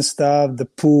equipment stuff, the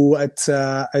pool at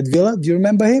Villa. Do you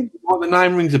remember him? Well, the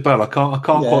name rings a bell. I can't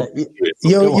quite.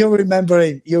 You remember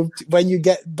him. When you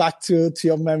get back to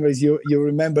your memories, you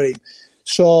remember him.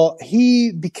 So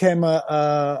he became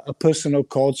a personal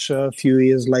coach a few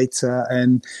years later,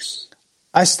 and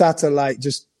I started like,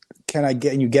 just, can I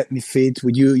get me fit?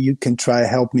 Would you can try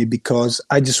help me, because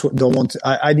I just don't want to,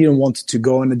 I didn't want to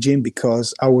go in the gym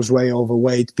because I was way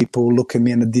overweight. People look at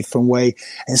me in a different way.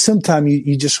 And sometimes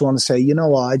you just want to say, you know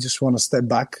what, I just want to step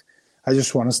back. I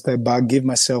just want to step back, give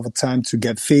myself a time to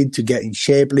get fit, to get in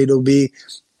shape a little bit,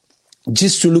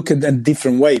 just to look at a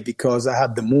different way, because I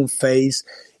had the moon phase.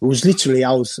 It was literally,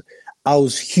 I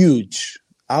was huge.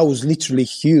 I was literally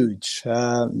huge.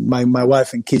 My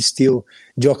wife and kids still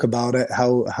joke about it,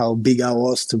 how big I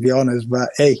was, to be honest. But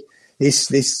hey, this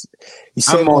it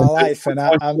saved my life, and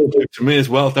I'm to me as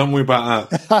well. Don't worry about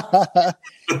that.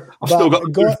 I've still got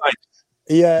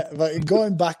but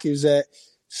going back is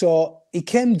so it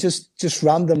came just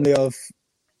randomly of.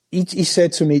 He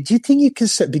said to me, "Do you think you can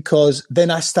set?" Because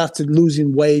then I started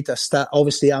losing weight.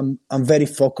 Obviously, I'm very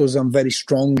focused. I'm very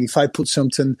strong. If I put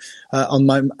something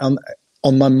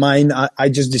on my mind, I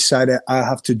just decided I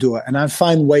have to do it, and I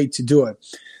find way to do it.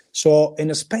 So in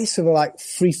a space of like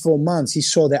 3-4 months, he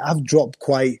saw that I've dropped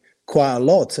quite a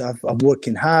lot. I'm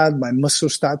working hard. My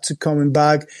muscles start to coming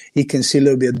back. He can see a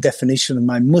little bit of definition of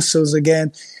my muscles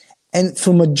again. And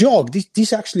from a jog,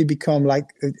 this actually become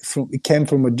like it came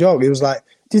from a jog. It was like,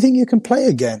 do you think you can play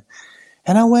again?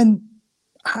 And I went,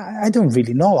 I don't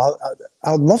really know.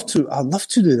 I'd love to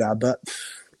do that, but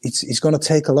it's going to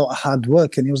take a lot of hard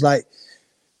work. And he was like,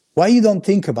 why you don't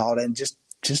think about it and just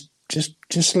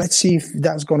let's see if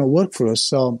that's going to work for us.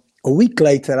 So a week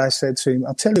later, I said to him,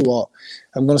 I'll tell you what,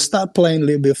 I'm going to start playing a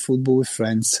little bit of football with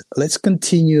friends. Let's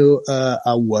continue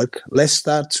our work. Let's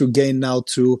start to gain now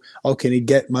to, can you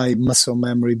get my muscle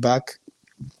memory back?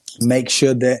 Make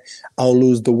sure that I'll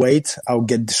lose the weight. I'll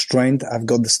get the strength. I've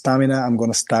got the stamina. I'm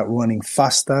going to start running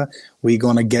faster. We're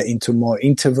going to get into more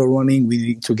interval running. We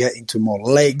need to get into more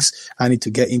legs. I need to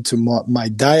get into more my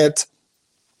diet.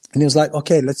 And he was like,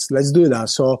 okay, let's do that.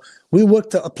 So we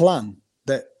worked out a plan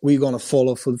that we're going to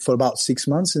follow for about 6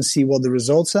 months and see what the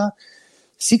results are.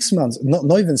 6 months,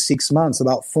 not even 6 months,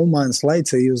 about 4 months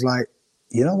later, he was like,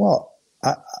 you know what?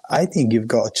 I think you've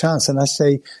got a chance. And I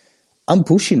say, I'm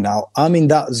pushing now. I'm in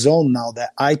that zone now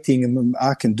that I think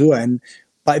I can do it. And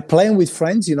by playing with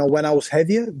friends, when I was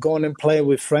heavier, going and playing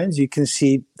with friends, you can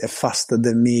see they're faster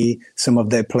than me. Some of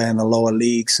them play in the lower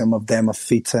league. Some of them are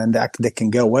fitter and they can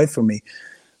get away from me.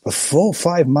 But 4 or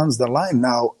 5 months down the line,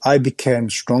 now I became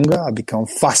stronger. I become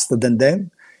faster than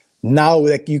them. Now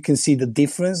you can see the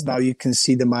difference. Now you can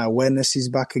see that my awareness is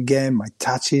back again. My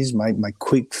touches, my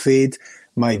quick feet,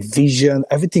 my vision,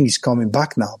 everything is coming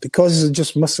back now because it's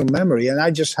just muscle memory. And I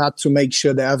just had to make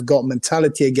sure that I've got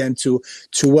mentality again to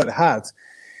work hard.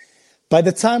 By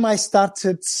the time I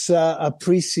started a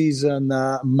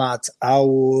preseason, Matt, I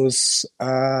was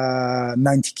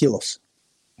 90 kilos.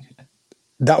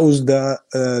 That was the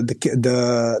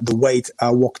weight I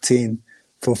walked in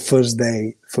for first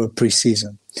day for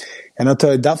preseason. And I'll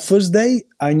tell you, that first day,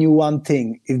 I knew one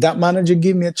thing. If that manager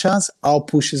give me a chance, I'll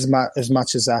push as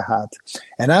much as I had.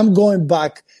 And I'm going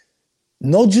back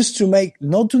not to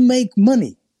make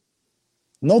money,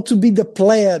 not to be the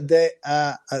player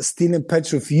that Stiliyan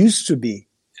Petrov used to be.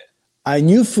 I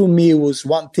knew for me it was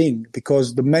one thing,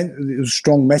 because it was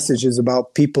strong messages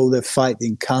about people that fight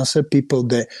in cancer, people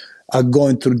that are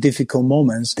going through difficult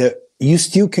moments, that you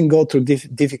still can go through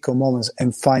difficult moments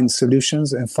and find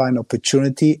solutions and find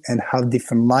opportunity and have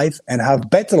different life and have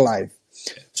better life.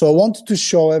 So I wanted to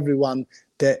show everyone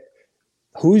that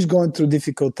who is going through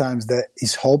difficult times, there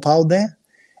is hope out there.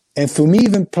 And for me,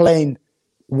 even playing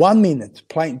 1 minute,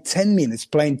 playing 10 minutes,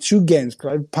 playing 2 games,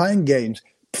 playing games,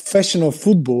 professional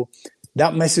football,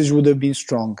 that message would have been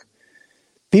strong.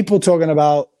 People talking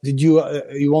about, did you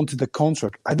wanted the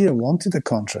contract? I didn't want the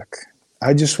contract.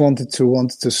 I just wanted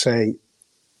to say,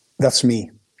 that's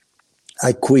me.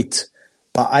 I quit,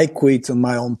 but I quit on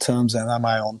my own terms and on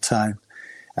my own time.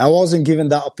 I wasn't given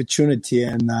that opportunity,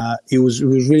 and it was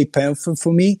really painful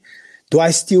for me. Do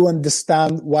I still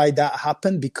understand why that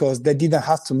happened? Because they didn't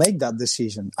have to make that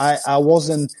decision. I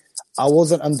wasn't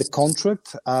under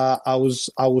contract. I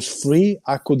was free.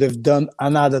 I could have done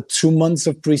another 2 months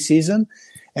of preseason,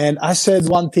 and I said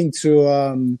one thing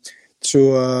to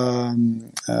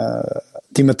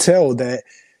Di Matteo, that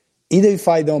either if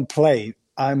I don't play,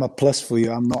 I'm a plus for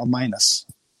you. I'm not a minus.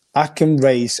 I can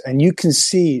race, and you can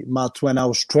see, Matt, when I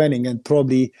was training, and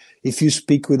probably if you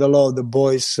speak with a lot of the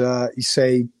boys, you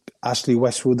say Ashley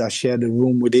Westwood, I shared a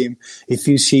room with him. If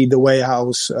you see the way I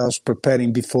was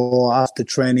preparing before, after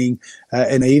training,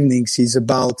 in the evenings, it's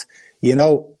about,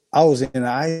 I was in the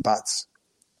ice baths.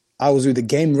 I was with the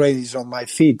game readies on my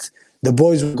feet. The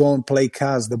boys would go and play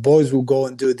cards. The boys would go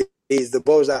and do this. The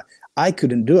boys I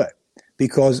couldn't do it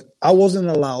because I wasn't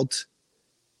allowed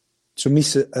to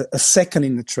miss a second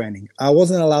in the training. I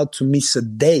wasn't allowed to miss a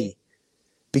day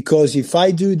because if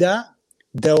I do that,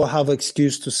 they'll have an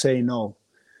excuse to say no.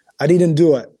 I didn't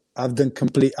do it. I've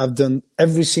done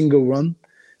every single run.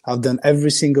 I've done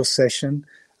every single session.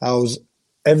 I was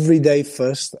every day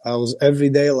first. I was every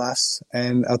day last.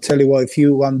 And I'll tell you what, if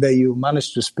you one day you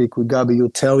manage to speak with Gabi, he'll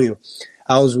tell you.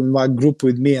 I was with my group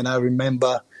with me, and I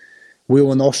remember we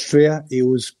were in Austria. It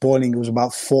was boiling. It was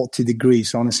about 40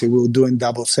 degrees. Honestly, we were doing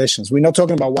double sessions. We're not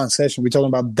talking about one session. We're talking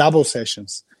about double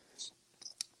sessions.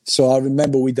 So I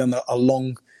remember we done a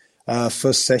long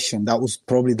first session. That was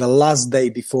probably the last day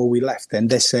before we left. And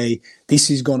they say, this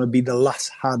is going to be the last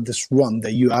hardest run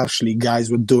that you actually guys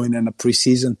were doing in a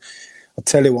preseason. I'll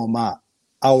tell you what, Matt,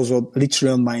 I was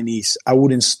literally on my knees. I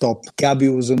wouldn't stop.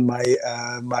 Gabi was on my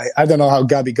I don't know how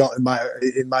Gabi got in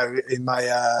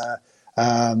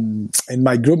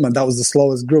my group, man. That was the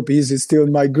slowest group. He's still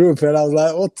in my group. And I was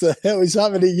like, what the hell is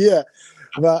happening here?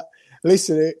 But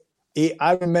listen,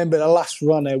 I remember the last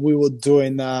run we were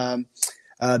doing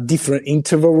different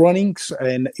interval runnings,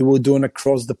 and we were doing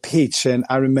across the pitch. And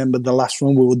I remember the last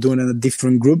run we were doing in the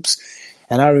different groups.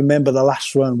 And I remember the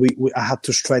last run I had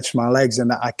to stretch my legs,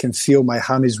 and I can feel my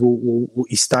hammies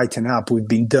is tighten up.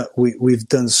 We've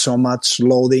done so much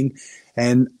loading,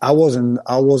 and I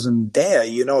wasn't there.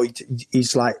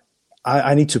 It's like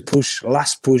I need to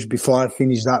last push before I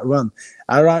finish that run.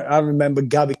 I remember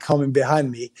Gabi coming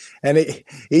behind me, and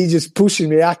he's just pushing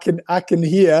me. I can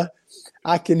hear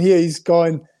he's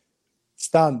going,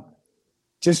 Stan,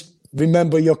 just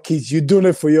remember your kids. You're doing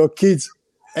it for your kids.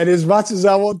 And as much as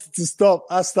I wanted to stop,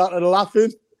 I started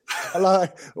laughing. I'm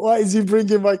like, why is he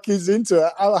bringing my kids into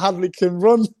it? I hardly can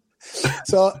run.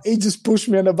 So he just pushed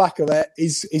me in the back of it. He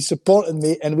supported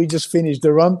me, and we just finished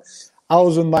the run. I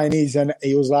was on my knees, and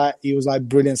he was like,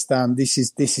 brilliant, Stan. This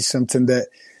is something that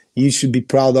you should be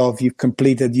proud of. You've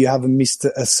completed. You haven't missed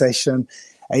a session.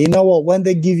 And you know what? When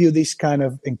they give you this kind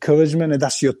of encouragement, and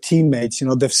that's your teammates,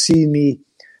 they've seen me,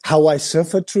 how I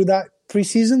suffered through that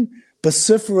preseason, but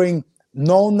suffering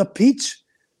not on the pitch,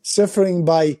 suffering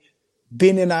by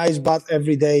being in ice bath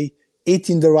every day,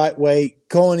 eating the right way,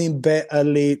 going in bed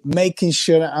early, making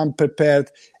sure I'm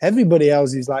prepared. Everybody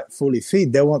else is like fully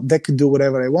fit. They could do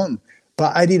whatever they want.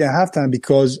 But I didn't have time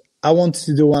because I wanted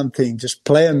to do one thing, just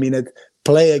play a minute,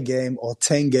 play a game or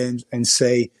 10 games and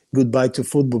say goodbye to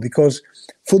football, because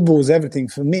football was everything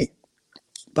for me.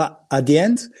 But at the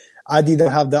end, I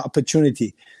didn't have the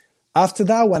opportunity. After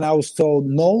that, when I was told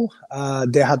no,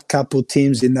 they had a couple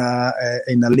teams in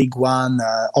the League One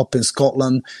up in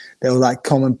Scotland. They were like,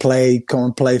 come and play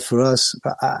for us.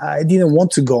 But I didn't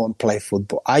want to go and play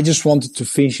football. I just wanted to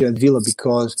finish at Villa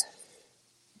because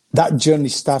that journey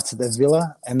started at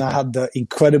Villa, and I had the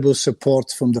incredible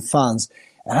support from the fans.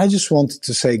 And I just wanted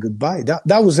to say goodbye.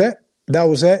 That was it. That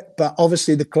was it. But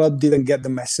obviously the club didn't get the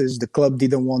message. The club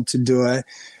didn't want to do it.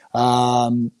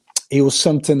 It was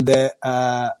something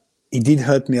that... it did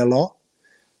hurt me a lot,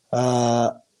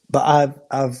 but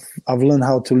I've learned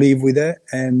how to live with it,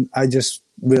 and I just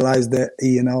realized that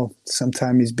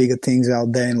sometimes it's bigger things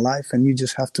out there in life, and you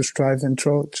just have to strive and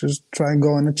try and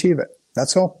go and achieve it.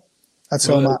 That's all. That's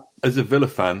all, Matt. As a Villa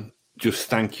fan, just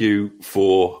thank you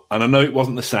for, and I know it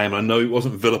wasn't the same. I know it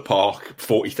wasn't Villa Park,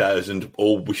 40,000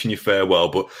 all wishing you farewell,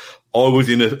 but I was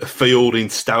in a field in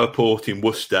Stourport in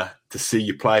Worcester to see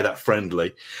you play that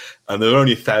friendly, and there were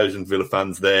only 1,000 Villa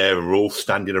fans there, and we're all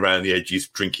standing around the edges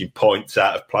drinking pints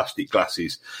out of plastic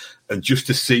glasses, and just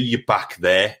to see you back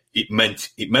there, it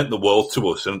meant the world to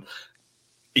us. And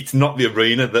it's not the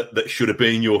arena that should have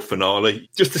been your finale.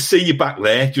 Just to see you back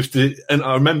there, and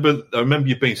I remember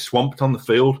you being swamped on the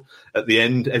field at the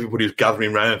end. Everybody was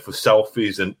gathering around for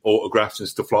selfies and autographs and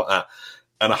stuff like that.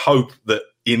 And I hope that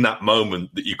in that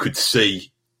moment that you could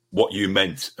see what you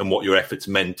meant and what your efforts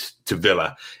meant to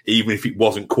Villa, even if it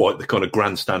wasn't quite the kind of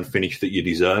grandstand finish that you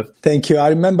deserve. Thank you. I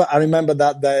remember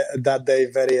that day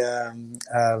very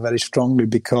very strongly,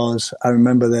 because I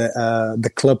remember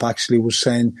the club actually was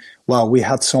saying, "Wow, we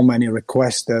had so many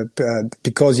requests."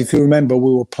 Because if you remember,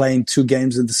 we were playing 2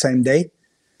 games in the same day.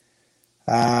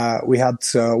 We had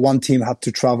one team had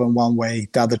to travel one way,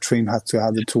 the other team had to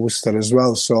head to Worcester as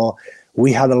well. So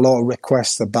we had a lot of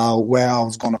requests about where I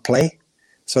was going to play.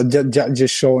 So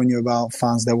just showing you about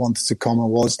fans that wanted to come and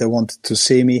watch, they wanted to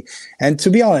see me. And to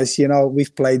be honest,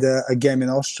 we've played a game in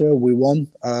Austria, we won.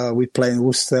 We played in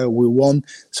Worcester, we won.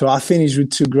 So I finished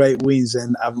with 2 great wins,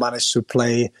 and I've managed to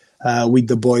play with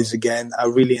the boys again. I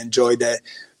really enjoyed it.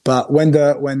 But when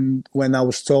I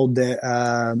was told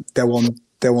that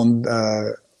they won't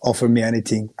offer me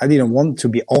anything, I didn't want to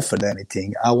be offered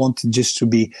anything. I wanted just to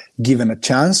be given a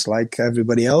chance like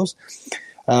everybody else.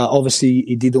 Obviously,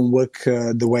 it didn't work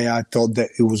the way I thought that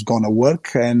it was going to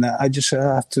work, and I just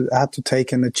had to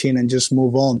take in the chin and just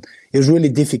move on. It was really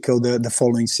difficult the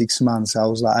following 6 months. I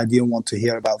was like, I didn't want to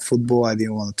hear about football. I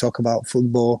didn't want to talk about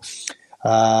football.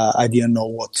 I didn't know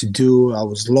what to do. I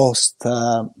was lost.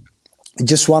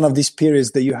 Just one of these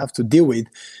periods that you have to deal with.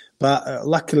 But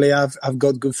luckily, I've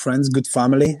got good friends, good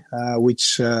family,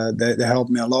 which they helped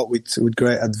me a lot with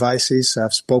great advices.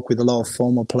 I've spoke with a lot of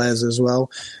former players as well,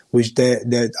 which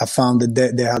I found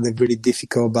that they had a really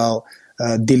difficult about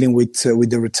dealing with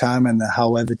the retirement and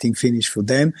how everything finished for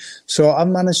them. So I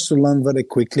managed to learn very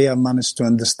quickly. I managed to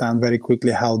understand very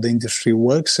quickly how the industry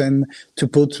works, and to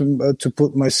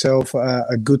put myself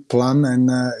a good plan and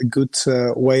a good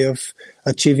way of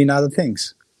achieving other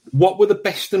things. What were the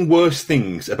best and worst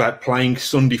things about playing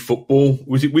Sunday football?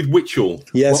 Was it with Wychell?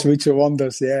 Yes, Wychell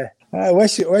Wanderers, yeah. Where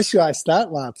should I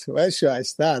start, Matt? Where should I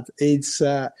start? It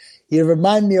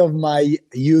reminds me of my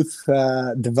youth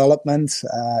development.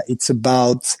 It's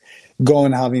about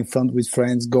going having fun with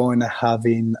friends, going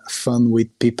having fun with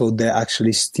people that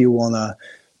actually still want to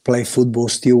play football,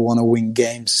 still want to win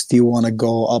games, still want to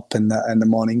go up in the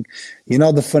morning.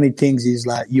 The funny things is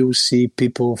like you see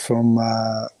people from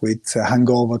with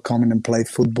hangover coming and play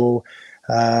football.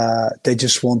 They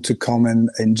just want to come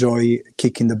and enjoy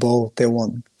kicking the ball.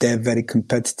 They're very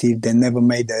competitive. They never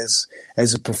made as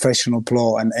a professional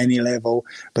player on any level,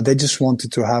 but they just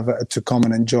wanted to come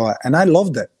and enjoy. And I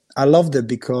loved it. I loved it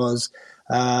because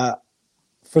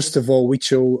first of all,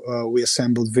 Wychell, we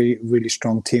assembled really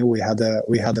strong team. We had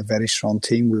a very strong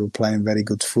team. We were playing very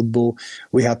good football.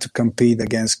 We had to compete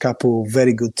against a couple of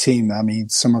very good teams. I mean,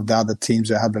 some of the other teams,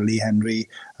 they had Lee Henry,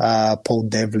 Paul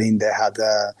Devlin, they had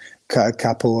a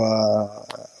couple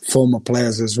former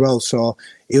players as well. So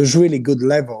it was really good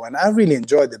level. And I really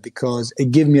enjoyed it because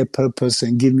it gave me a purpose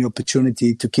and gave me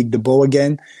opportunity to kick the ball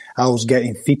again. I was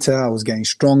getting fitter. I was getting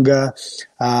stronger.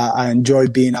 I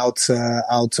enjoyed being out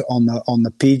on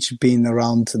the pitch, being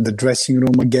around the dressing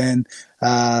room again.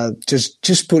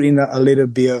 Just putting a little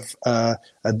bit of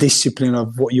a discipline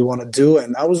of what you want to do.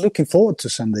 And I was looking forward to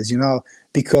Sundays,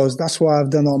 because that's what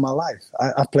I've done all my life.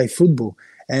 I play football,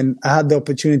 and I had the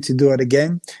opportunity to do it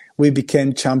again. We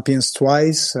became champions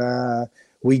twice.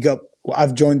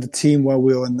 I've joined the team where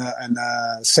we were in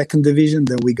the second division.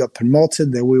 Then we got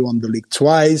promoted. Then we won the league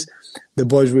twice. The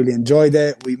boys really enjoyed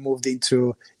it. We moved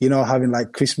into, having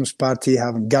like Christmas party,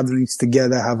 having gatherings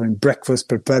together, having breakfast,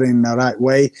 preparing in the right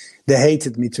way. They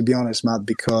hated me, to be honest, Matt,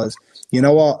 because you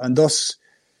know what? In those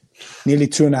nearly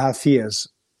 2.5 years,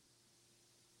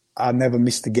 I never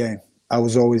missed a game. I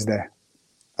was always there.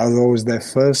 I was always there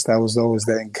first. I was always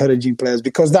there encouraging players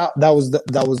because that was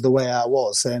the way I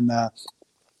was. And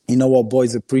you know what,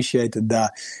 boys appreciated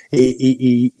that.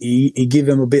 He gave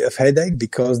them a bit of headache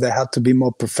because they had to be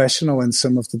more professional. And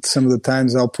some of the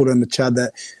times I'll put in the chat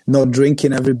that not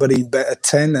drinking, everybody in bed at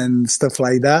 10 and stuff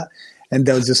like that. And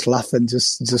they'll just laugh and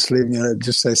just leave me,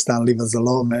 just say, Stan, leave us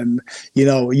alone. And,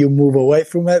 you move away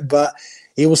from it. But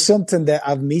it was something that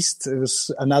I've missed. It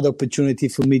was another opportunity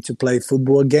for me to play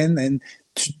football again and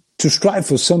to strive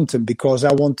for something, because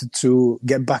I wanted to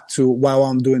get back to while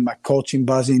I'm doing my coaching,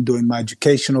 buzzing, doing my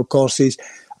educational courses.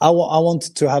 I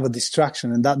wanted to have a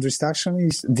distraction, and that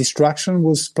distraction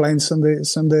was playing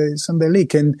Sunday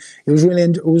league, and it was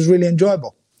really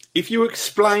enjoyable. If you were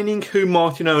explaining who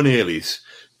Martin O'Neill is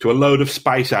to a load of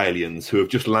space aliens who have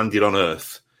just landed on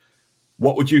Earth,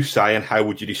 what would you say, and how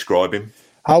would you describe him?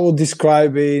 I would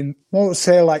describe him,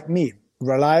 say like me,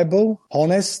 reliable,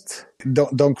 honest.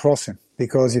 Don't cross him,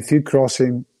 because if you cross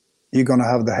him, you're going to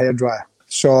have the hairdryer.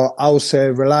 So I would say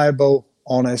reliable,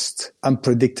 honest,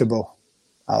 unpredictable,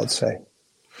 I would say.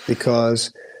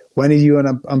 Because when you're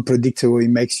unpredictable, it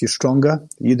makes you stronger.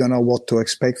 You don't know what to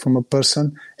expect from a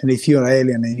person. And if you're an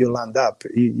alien and you land up,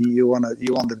 you want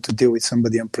them to deal with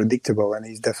somebody unpredictable, and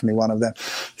he's definitely one of them.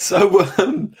 So,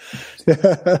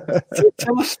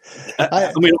 tell us.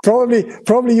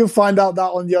 Probably you find out that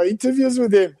on your interviews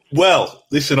with him. Well,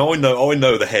 listen, I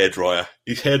know the hairdryer.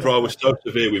 His hairdryer was so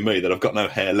severe with me that I've got no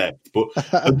hair left. But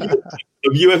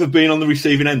have you ever been on the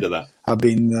receiving end of that? I've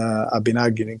been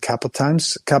arguing a couple of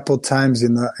times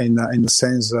in the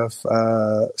sense of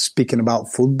speaking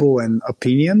about football and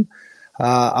opinion.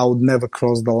 I would never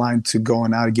cross the line to go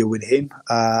and argue with him.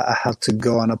 I had to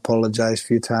go and apologize a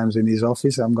few times in his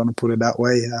office. I'm going to put it that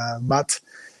way, Matt.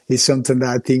 It's something that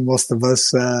I think most of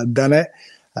us done it.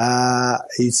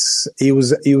 He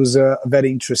was a very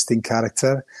interesting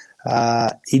character.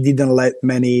 He didn't let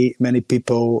many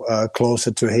people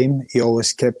closer to him. He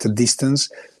always kept a distance.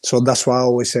 So that's why I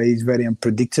always say he's very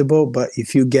unpredictable. But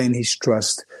if you gain his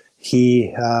trust,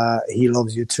 he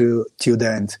loves you till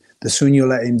the end. The sooner you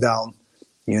let him down,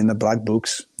 you're in the black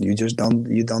books. You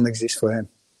don't exist for him.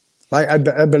 Like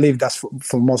I believe that's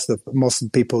for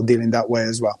most people dealing that way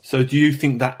as well. So do you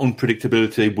think that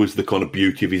unpredictability was the kind of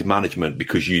beauty of his management,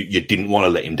 because you didn't want to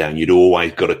let him down? You'd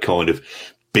always got to kind of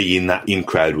be in that in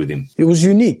crowd with him. It was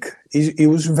unique. It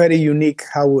was very unique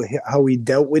how he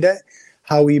dealt with it,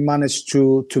 how he managed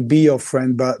to be your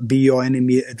friend but be your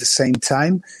enemy at the same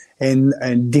time,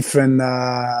 and different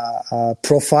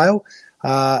profile.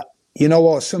 You know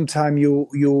what? Sometimes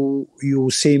you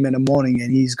see him in the morning and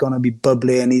he's gonna be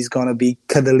bubbly and he's gonna be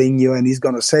cuddling you and he's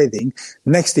gonna say things.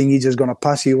 Next thing he's just gonna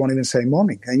pass you. He won't even say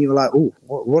morning, and you're like, "Oh,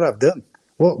 what I've done?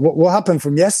 What happened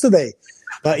from yesterday?"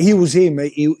 But he was him.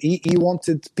 He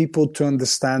wanted people to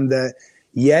understand that.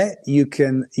 Yeah, you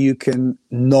can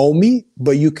know me,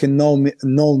 but you can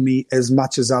know me as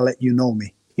much as I let you know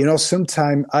me. You know,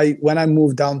 sometimes when I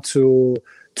moved down to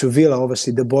Villa,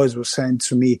 obviously the boys were saying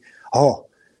to me, "Oh,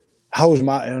 how's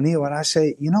Martin O'Neill?" And I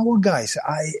say, you know what, guys,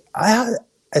 I had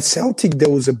at Celtic, there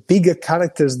was a bigger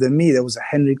characters than me. There was a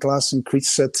Henrik Larsson, Chris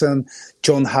Sutton,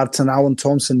 John Harton, Alan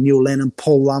Thompson, Neil Lennon,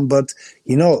 Paul Lambert.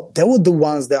 You know, they were the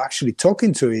ones that were actually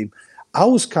talking to him. I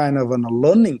was kind of on a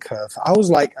learning curve. I was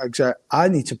like, I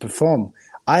need to perform.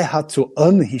 I had to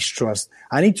earn his trust.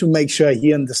 I need to make sure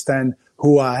he understands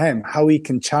who I am, how he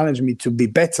can challenge me to be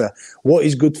better, what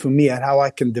is good for me, and how I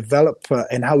can develop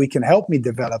and how he can help me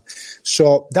develop.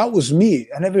 So that was me.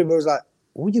 And everybody was like,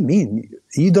 "What do you mean?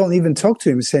 You don't even talk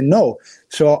to him?" I said, "No."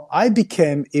 So I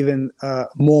became even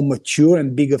more mature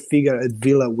and bigger figure at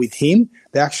Villa with him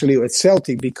than actually at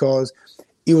Celtic, because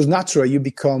it was natural. You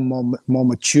become more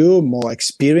mature, more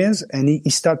experienced, and he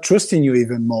start trusting you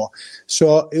even more.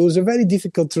 So it was a very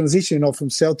difficult transition,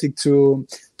 from Celtic to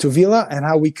Villa, and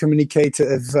how we communicated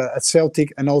at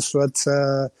Celtic and also at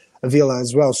Villa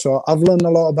as well. So I've learned a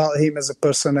lot about him as a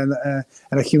person and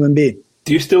a human being.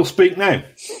 Do you still speak now?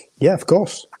 Yeah, of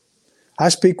course. I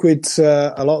speak with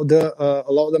a lot of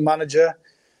the manager.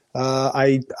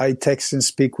 I text and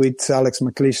speak with Alex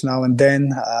McLeish now and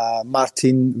then.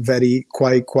 Martin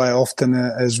quite often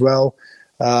as well.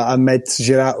 I met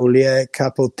Gerard Houllier, a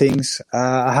couple of things.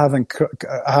 I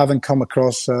haven't come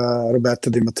across Roberto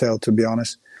Di Matteo, to be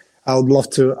honest. I would love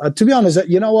to. To be honest,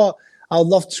 you know what? I would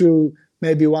love to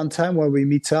maybe one time when we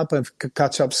meet up and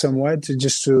catch up somewhere to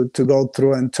go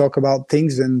through and talk about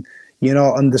things and, you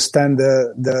know, understand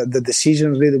the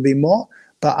decisions a little bit more.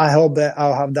 But I hope that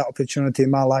I'll have that opportunity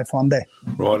in my life one day.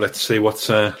 Right, let's see what's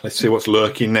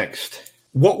lurking next.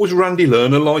 What was Randy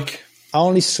Lerner like? I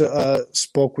only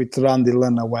spoke with Randy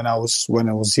Lerner when I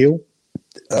was ill.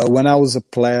 When I was a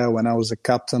player, when I was a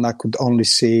captain, I could only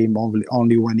see him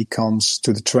only when he comes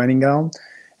to the training ground.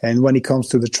 And when he comes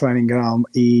to the training ground,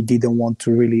 he didn't want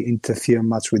to really interfere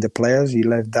much with the players. He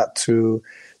left that to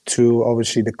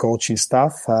obviously the coaching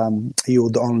staff. He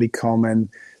would only come and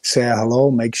say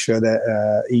hello, make sure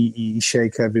that he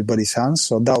shake everybody's hands.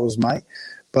 So that was Mike.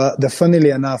 But funnily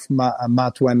enough,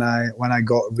 Matt, when I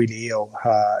got really ill,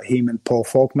 him and Paul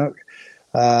Faulkner,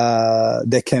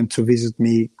 they came to visit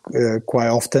me quite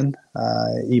often.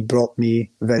 He brought me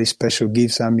very special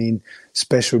gifts. I mean,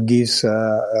 special gifts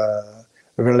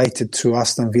related to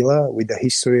Aston Villa, with the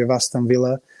history of Aston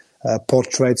Villa,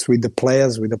 portraits with the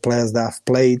players that I've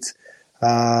played.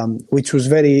 Which was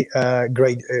very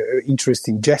great,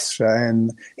 interesting gesture.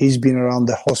 And he's been around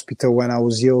the hospital when I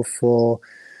was ill for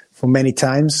many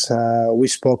times. We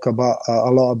spoke a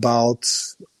lot about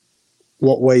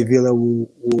what way Villa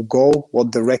will go, what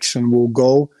direction will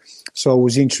go. So it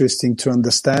was interesting to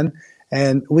understand.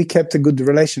 And we kept a good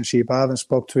relationship. I haven't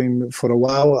spoke to him for a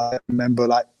while. I remember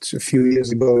like a few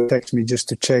years ago, he texted me just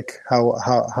to check how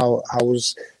I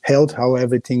was held, how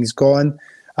everything's going.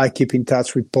 I keep in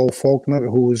touch with Paul Faulkner,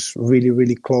 who was really,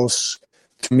 really close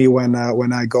to me when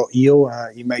I got ill.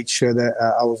 He made sure that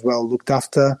I was well looked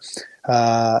after.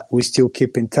 We still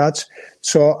keep in touch.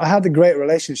 So I had a great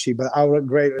relationship, but our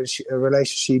great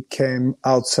relationship came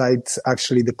outside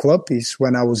actually the club. Is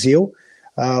when I was ill.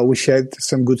 We shared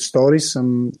some good stories,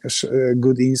 some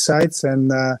good insights,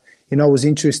 and it was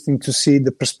interesting to see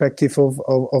the perspective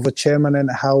of a chairman and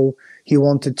how he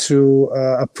wanted to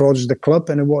approach the club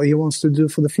and what he wants to do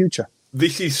for the future.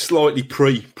 This is slightly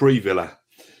pre-Villa.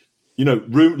 You know,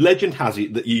 legend has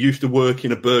it that you used to work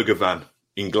in a burger van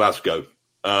in Glasgow,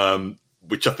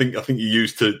 which I think you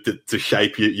used to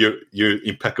shape your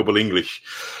impeccable English.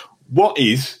 What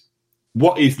is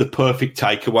the perfect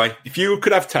takeaway? If you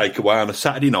could have takeaway on a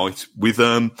Saturday night with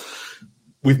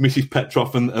Mrs.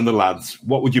 Petrov and the lads,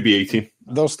 what would you be eating?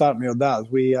 Don't start me with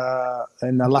that. We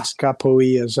in the last couple of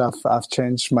years, I've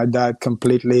changed my diet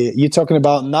completely. You talking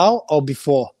about now or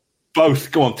before?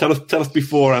 Both. Go on. Tell us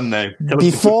before and now.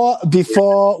 Before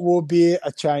will be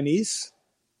a Chinese.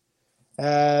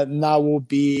 Now will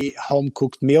be home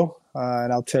cooked meal,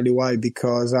 and I'll tell you why.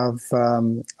 Because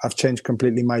I've changed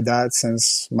completely my diet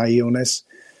since my illness.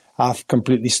 I've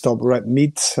completely stopped red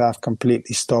meat. I've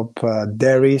completely stopped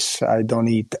dairies. I don't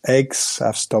eat eggs.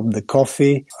 I've stopped the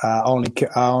coffee. I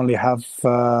only have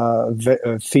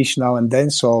fish now and then.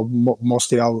 So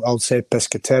mostly I'll say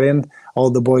pescatarian.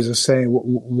 All the boys are saying,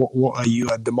 "What are you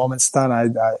at the moment, Stan?"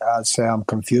 I say I'm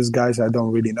confused, guys. I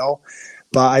don't really know,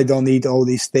 but I don't eat all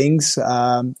these things.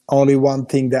 Only one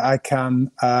thing that I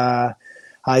can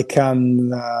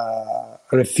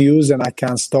refuse and I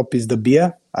can't stop is the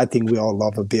beer. I think we all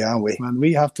love a beer, aren't we? Man,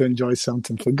 we have to enjoy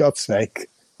something, for God's sake.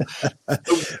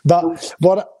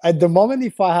 But at the moment,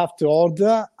 if I have to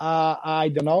order, I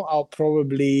don't know. I'll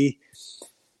probably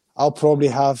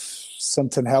have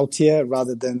something healthier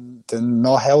rather than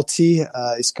not healthy.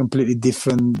 It's completely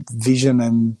different vision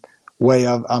and way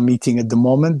I'm eating at the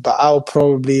moment. But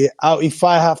if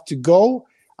I have to go,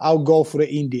 I'll go for the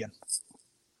Indian.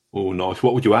 Oh, nice.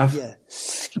 What would you have? Yeah.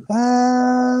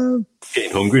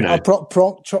 Getting hungry now.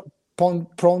 Prawn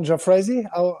jalfrezi,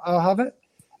 I'll have it.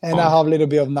 And I'll have a little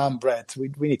bit of naan bread. We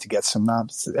need to get some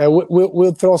naans.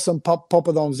 We'll throw some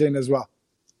poppadoms in as well.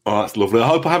 Oh, that's lovely. I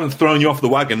hope I haven't thrown you off the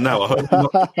wagon now. I hope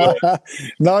not.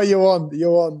 No, you won't. You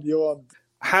won't.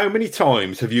 How many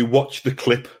times have you watched the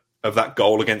clip of that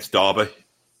goal against Derby?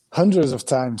 Hundreds of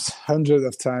times.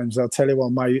 I'll tell you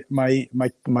what,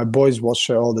 my boys watch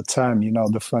it all the time. You know,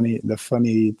 the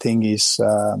funny thing is,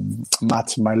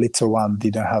 Matt, my little one,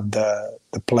 didn't have the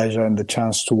pleasure and the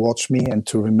chance to watch me and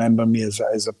to remember me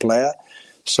as a player.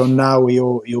 So now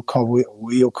you'll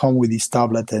come with his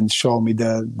tablet and show me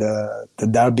the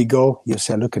Derby goal. You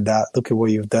say, look at that, look at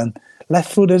what you've done. Left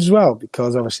foot as well,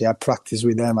 because obviously I practice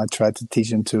with them. I try to teach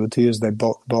them to use their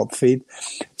both feet.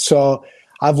 So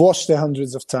I've watched it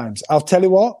hundreds of times. I'll tell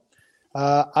you what,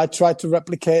 I tried to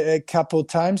replicate it a couple of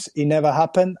times. It never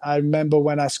happened. I remember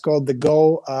when I scored the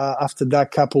goal, after that,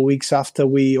 couple of weeks after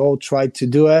we all tried to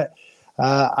do it,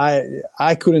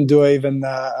 I couldn't do it even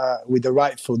with the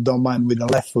right foot, don't mind with the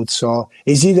left foot. So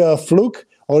it's either a fluke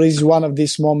or it's one of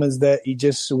these moments that he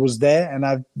just was there and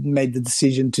I made the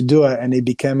decision to do it and it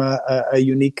became a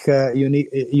unique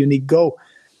goal.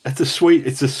 It's a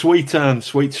sweet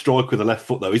strike with the left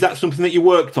foot, though. Is that something that you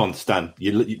worked on, Stan,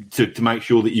 to make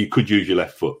sure that you could use your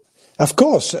left foot? Of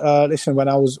course. Listen, when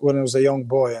I was a young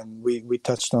boy, and we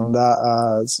touched on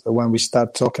that when we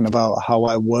start talking about how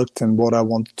I worked and what I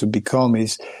wanted to become,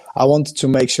 is I wanted to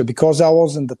make sure, because I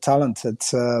wasn't the talented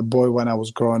boy when I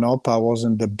was growing up. I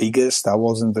wasn't the biggest. I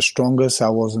wasn't the strongest. I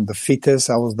wasn't the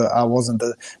fittest. I wasn't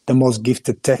the most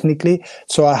gifted technically.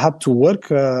 So I had to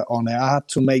work on it. I had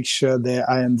to make sure that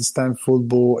I understand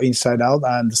football inside out.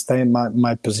 I understand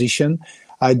my position.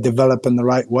 I develop in the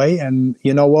right way. And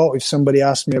you know what? If somebody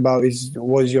asks me about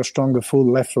was your stronger foot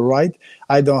left or right,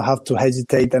 I don't have to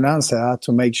hesitate and answer. I have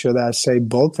to make sure that I say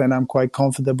both, and I'm quite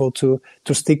comfortable to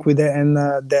stick with it, and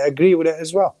they agree with it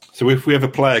as well. So if we ever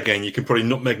play again, you can probably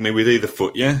nutmeg me with either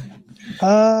foot, yeah?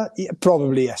 Yeah,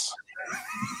 probably, yes.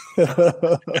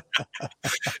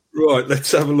 Right,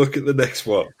 let's have a look at the next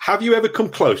one. Have you ever come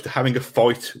close to having a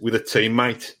fight with a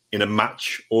teammate in a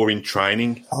match or in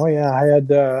training? Oh yeah, I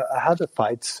had a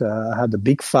fight. I had a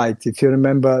big fight. If you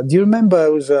remember, do you remember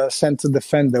it was a centre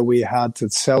defender we had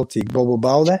at Celtic, Bobo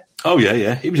Balde? Oh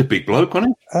yeah. He was a big bloke,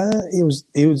 wasn't he?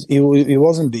 He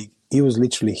wasn't big. He was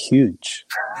literally huge.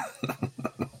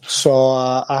 So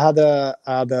I had a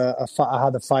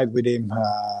fight with him.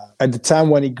 At the time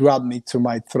when he grabbed me to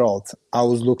my throat, I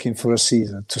was looking for a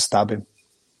scissor to stab him.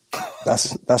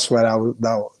 That's where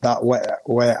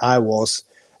where I was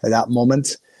at that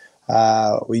moment.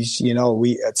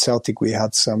 We at Celtic we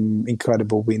had some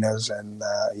incredible winners, and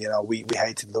we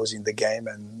hated losing the game.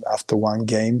 And after one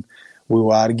game, we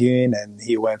were arguing, and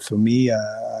he went for me.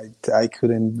 I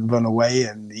couldn't run away,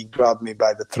 and he grabbed me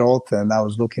by the throat, and I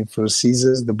was looking for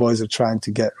scissors. The boys are trying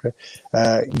to get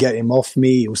him off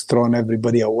me. He was throwing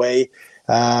everybody away.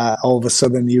 All of a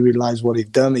sudden, he realized what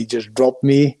he'd done. He just dropped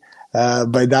me,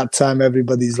 By that time,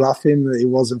 everybody's laughing. It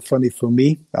wasn't funny for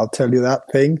me. I'll tell you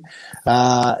that thing.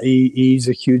 He's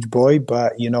a huge boy,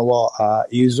 but you know what?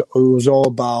 It was all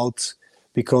about,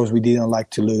 because we didn't like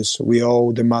to lose. We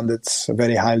all demanded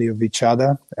very highly of each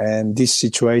other. And this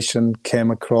situation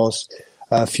came across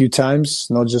a few times,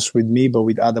 not just with me, but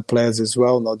with other players as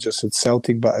well, not just at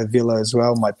Celtic, but at Villa as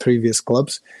well, my previous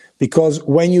clubs. Because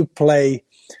when you play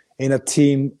in a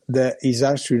team that is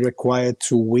actually required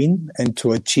to win and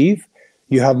to achieve,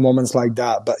 you have moments like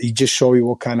that, but it just shows you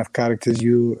what kind of characters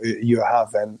you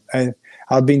have. And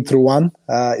I've been through one.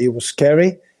 It was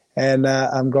scary, and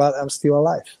I'm glad I'm still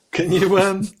alive. Can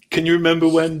you remember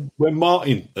when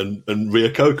Martin and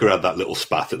Rio Coca had that little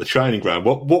spat at the training ground?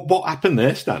 What happened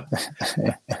there, Stan?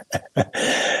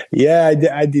 Yeah,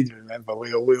 I did remember.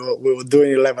 We were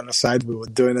doing 11-a-side. We were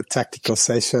doing a tactical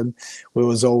session. We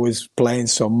was always playing,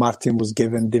 so Martin was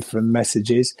given different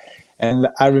messages. And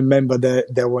I remember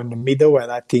that they were in the middle,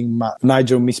 and I think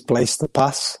Nigel misplaced the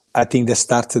pass. I think they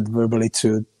started verbally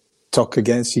to talk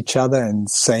against each other and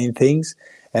saying things.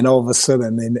 And all of a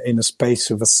sudden, in a space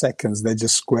of a second, they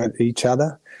just squared each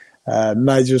other.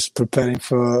 Nigel's preparing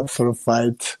for a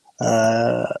fight.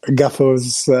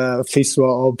 Gaffer's fists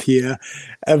were up here.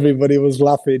 Everybody was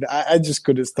laughing. I just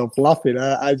couldn't stop laughing.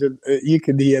 You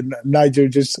could hear Nigel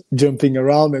just jumping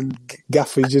around and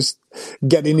Gaffer just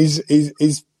getting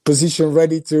his position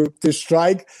ready to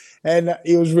strike. And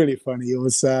it was really funny. It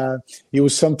was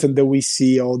something that we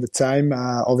see all the time.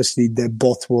 Obviously, they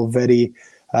both were very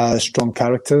strong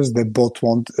characters. They both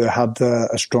had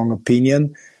a strong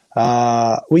opinion.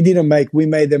 We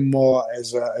made them more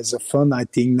as a fun. I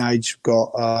think Nigel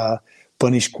got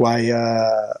punished quite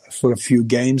for a few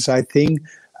games, I think.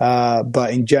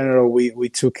 But in general, we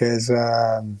took as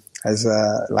a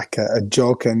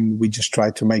joke, and we just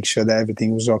tried to make sure that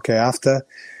everything was okay after.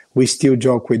 We still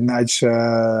joke with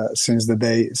Nigel since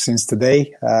today.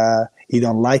 He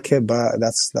don't like it, but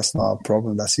that's not a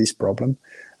problem. That's his problem.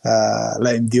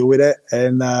 Let him deal with it.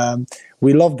 And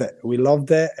we loved it.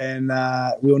 And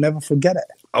we'll never forget it.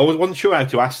 I wasn't sure how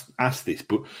to ask this,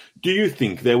 but do you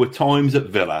think there were times at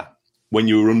Villa when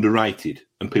you were underrated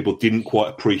and people didn't quite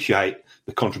appreciate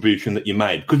the contribution that you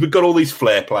made? Because we've got all these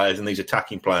flair players and these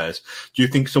attacking players. Do you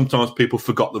think sometimes people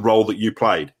forgot the role that you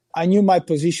played? I knew my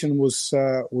position was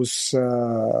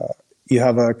you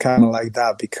have a kind of like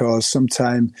that, because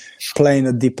sometimes playing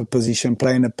a deeper position,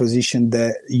 playing a position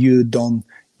that you don't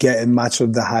get much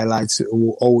of the highlights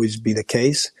will always be the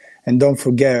case. And don't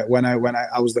forget, when I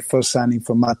was the first signing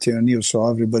for Matthew O'Neill, so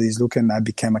everybody's looking. I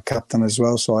became a captain as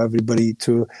well, so everybody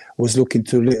was looking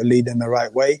to lead in the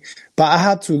right way. But I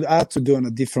had to do it in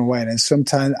a different way. And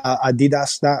sometimes I did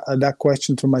ask that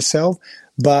question to myself,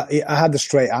 but I had a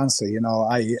straight answer. You know,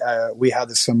 we had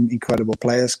some incredible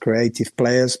players, creative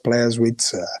players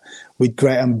with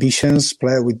great ambitions,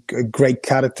 players with great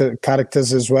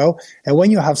characters as well. And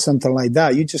when you have something like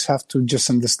that, you just have to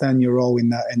understand your role in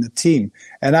the team.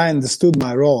 And I understood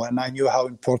my role, and I knew how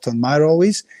important my role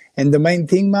is. And the main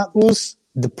thing, Matt, was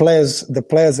the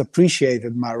players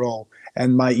appreciated my role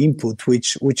and my input,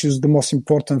 which is the most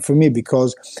important for me,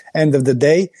 because end of the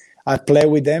day, I play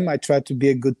with them. I try to be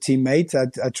a good teammate.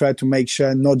 I try to make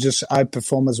sure not just I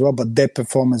perform as well, but they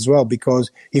perform as well. Because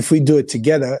if we do it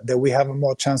together, then we have a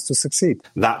more chance to succeed.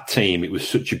 That team, it was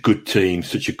such a good team,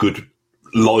 such a good,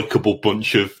 likeable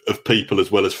bunch of people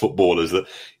as well as footballers, that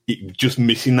it just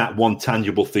missing that one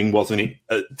tangible thing, wasn't it,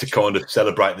 to kind of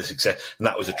celebrate the success. And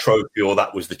that was a trophy, or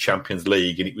that was the Champions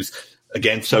League. And it was,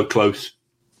 again, so close.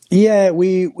 Yeah,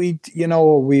 we've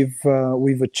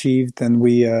achieved, and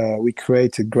we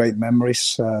created great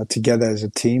memories together as a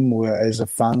team, as a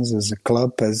fans, as a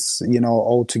club, as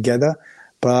all together.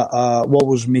 But what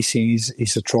was missing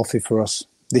is a trophy for us.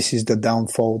 This is the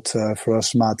downfall for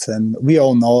us, Matt, and we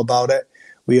all know about it.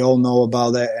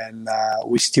 And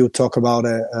we still talk about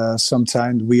it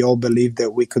sometimes. We all believe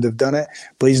that we could have done it,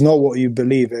 but it's not what you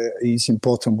believe. It's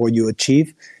important what you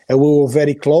achieve, and we were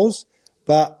very close.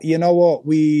 But you know what?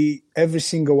 Every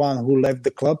single one who left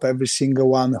the club, every single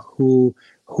one who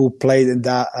played in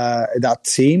that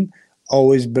team,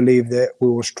 always believed that we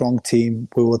were a strong team.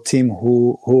 We were a team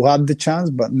who had the chance,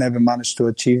 but never managed to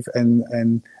achieve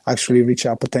and actually reach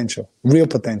our potential, real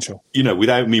potential.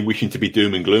 Without me wishing to be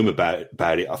doom and gloom about it,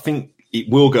 I think it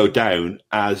will go down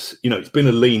as, it's been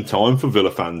a lean time for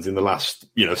Villa fans in the last,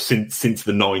 since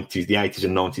the 90s, the 80s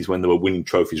and 90s, when they were winning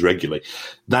trophies regularly.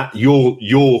 That your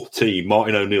team,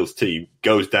 Martin O'Neill's team,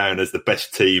 goes down as the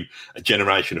best team a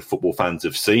generation of football fans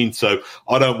have seen. So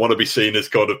I don't want to be seen as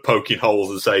kind of poking holes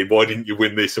and saying, why didn't you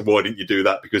win this and why didn't you do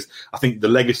that? Because I think the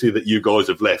legacy that you guys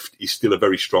have left is still a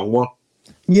very strong one.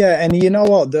 Yeah, and you know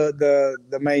what?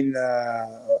 The main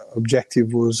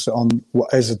objective was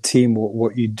as a team.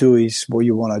 What you do is what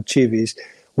you want to achieve is.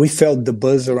 We felt the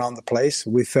buzz around the place.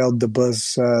 We felt the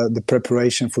buzz, the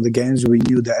preparation for the games. We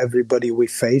knew that everybody we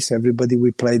faced, everybody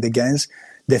we played against,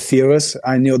 they fear us.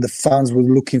 I knew the fans were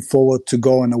looking forward to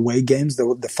go on away games.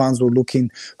 The fans were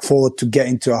looking forward to get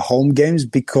into our home games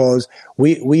because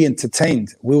we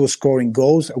entertained. We were scoring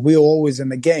goals. We were always in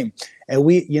the game. And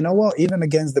you know what? Even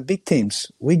against the big teams,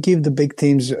 we give the big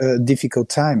teams a difficult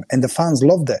time. And the fans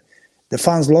loved it. The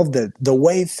fans loved it. The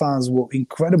away fans were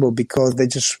incredible because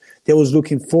they was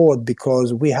looking forward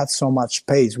because we had so much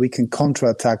pace. We can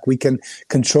counterattack. We can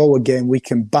control a game. We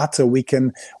can battle. We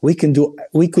could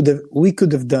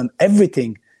have done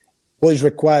everything what is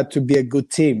required to be a good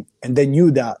team, and they knew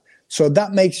that. So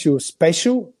that makes you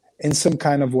special in some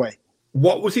kind of way.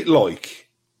 What was it like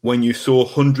when you saw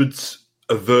hundreds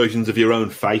of versions of your own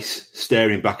face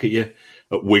staring back at you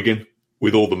at Wigan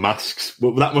with all the masks?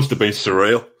 Well, that must have been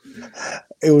surreal.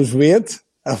 It was weird.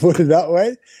 I put it that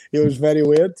way. It was very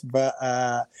weird, but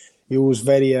it was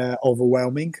very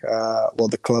overwhelming.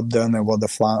 What the club done and what the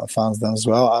fans done as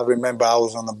well. I remember I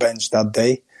was on the bench that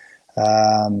day.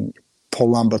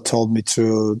 Paul Lambert told me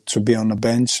to be on the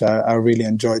bench. I really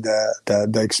enjoyed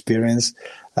the experience.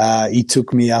 He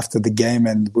took me after the game,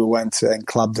 and we went and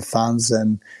clapped the fans,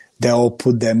 and they all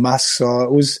put their masks. So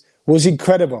it was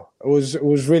incredible. It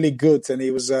was really good, and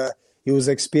it was an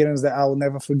experience that I will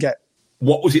never forget.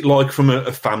 What was it like from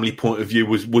a family point of view?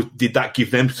 Did that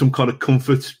give them some kind of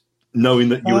comfort, knowing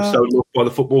that you were so loved by the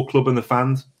football club and the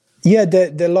fans? Yeah,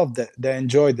 they loved it. They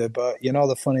enjoyed it. But,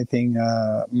 the funny thing,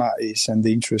 Matt, is, and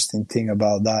the interesting thing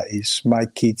about that is my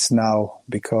kids now,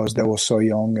 because they were so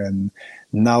young, and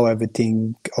now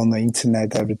everything on the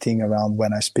internet, everything around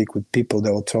when I speak with people,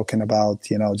 they were talking about,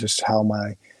 just how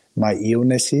my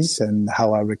illness is and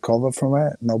how I recover from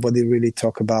it. Nobody really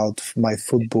talk about my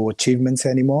football achievements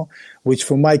anymore, which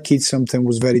for my kids something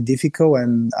was very difficult.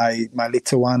 And my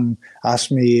little one asked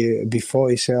me before,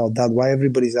 he said, "Oh, Dad, why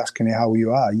everybody's asking me how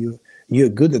you are? You're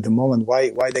good at the moment.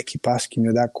 Why they keep asking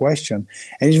you that question?"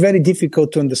 And it's very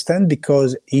difficult to understand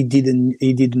because he didn't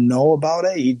know about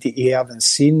it. He haven't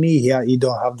seen me. He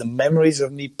don't have the memories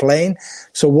of me playing.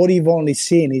 So what he've only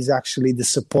seen is actually the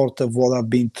support of what I've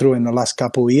been through in the last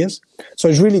couple of years. So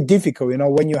it's really difficult.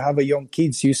 When you have a young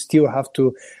kids, you still have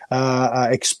to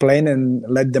explain and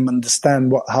let them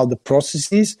understand how the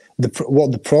process is,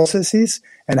 what the process is,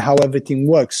 and how everything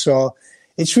works. So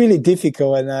it's really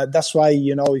difficult, and that's why,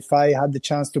 if I had the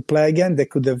chance to play again, they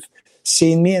could have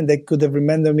seen me and they could have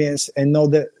remembered me and know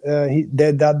that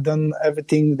their dad done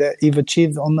everything that he've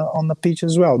achieved on the pitch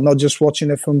as well, not just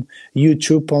watching it from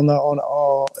YouTube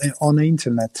on the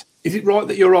internet. Is it right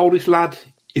that your oldest lad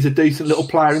is a decent little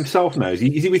player himself now? Is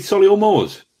he with Solihull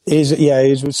Moors? He's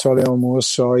with Solihull Moors,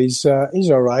 so he's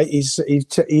all right.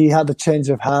 He had a change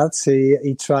of hearts.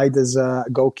 He tried as a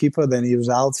goalkeeper, then he was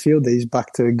outfield. He's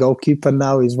back to a goalkeeper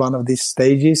now. He's one of these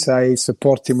stages. I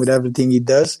support him with everything he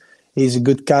does. He's a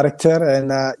good character,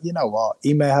 and you know what?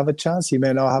 He may have a chance. He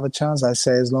may not have a chance. I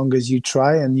say as long as you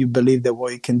try and you believe that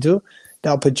what you can do, the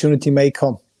opportunity may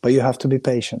come, but you have to be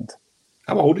patient.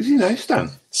 How old is he now,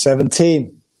 Stan?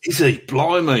 17. Is he?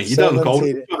 Blimey. You don't call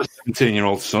him a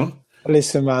 17-year-old son.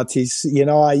 Listen, Matt,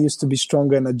 I used to be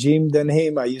stronger in the gym than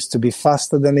him. I used to be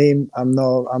faster than him. I'm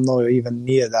not even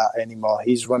near that anymore.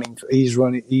 He's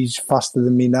faster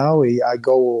than me now. I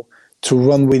go to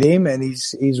run with him, and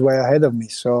he's way ahead of me.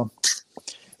 So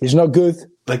he's not good.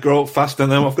 They grow up fast, don't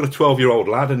they? I've got a 12-year-old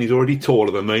lad, and he's already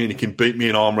taller than me, and he can beat me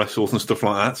in arm wrestles and stuff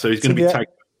like that. So he's going to be taken.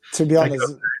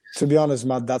 To be honest,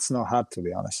 Matt, that's not hard. To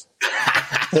be honest.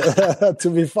 To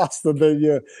be faster than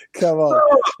you. Come on.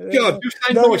 Oh, God, you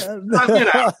say nice.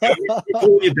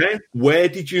 Before you down, where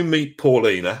did you meet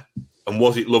Paulina, and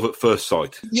was it love at first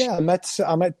sight? Yeah, I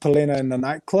met Paulina in the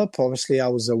nightclub. Obviously, I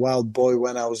was a wild boy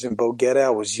when I was in Bulgaria. I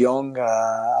was young.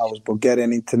 I was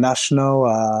Bulgarian international.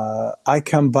 I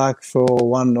come back for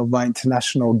one of my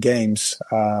international games,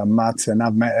 Matt, and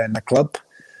I've met her in the club.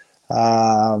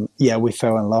 We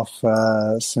fell in love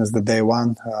since the day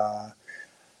one.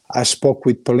 I spoke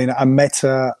with Paulina. I met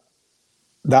her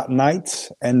that night,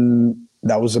 and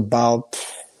that was about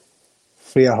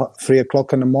 3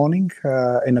 o'clock in the morning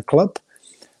in a club.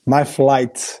 My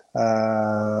flight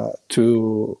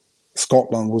to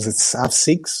Scotland was at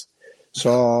 6:30.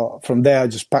 So from there, I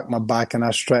just packed my bag and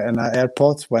I straight in the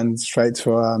airport, went straight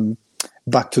to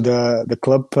back to the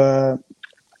club.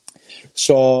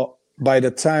 So by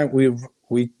the time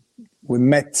we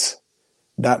met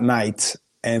that night,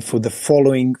 and for the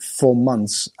following 4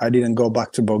 months, I didn't go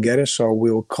back to Bulgaria. So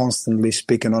we were constantly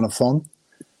speaking on the phone.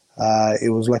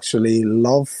 It was actually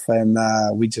love, and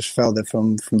we just felt it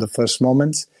from the first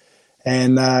moment.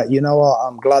 And you know what?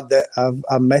 I'm glad that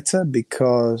I've met her,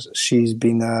 because she's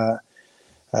been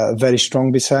very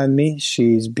strong beside me.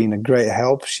 She's been a great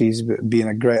help. She's been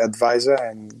a great advisor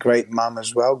and great mom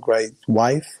as well, great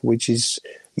wife, which is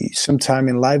sometime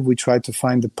in life we try to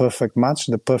find the perfect match,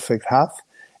 the perfect half.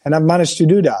 And I've managed to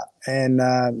do that. And,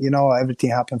 you know,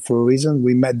 everything happened for a reason.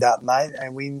 We met that night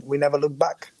and we never looked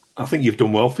back. I think you've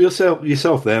done well for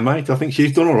yourself there, mate. I think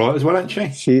she's done all right as well,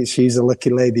 hasn't she? She's a lucky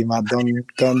lady, Matt.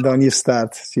 Don't you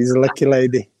start. She's a lucky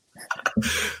lady.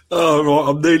 Oh, right.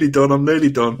 I'm nearly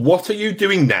done. What are you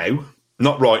doing now?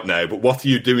 Not right now, but what are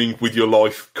you doing with your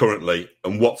life currently?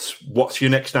 And what's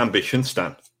your next ambition,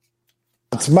 Stan?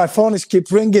 My phone is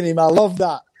keep ringing him. I love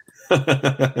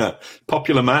that.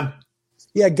 Popular man.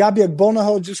 Yeah, Gabby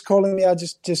Bonaho just calling me. I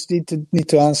just need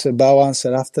to answer, but I'll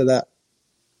answer after that.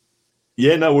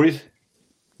 Yeah, no worries.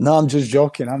 No, I'm just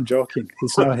joking.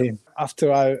 It's not him.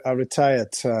 After I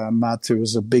retired, Matt, it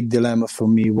was a big dilemma for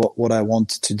me what I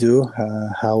wanted to do,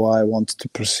 how I wanted to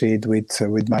proceed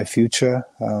with my future,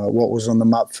 what was on the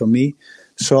map for me.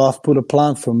 So I've put a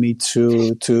plan for me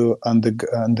to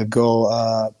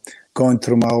undergo going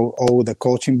through all the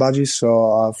coaching badges.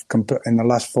 So in the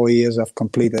last 4 years, I've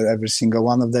completed every single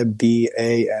one of them, B,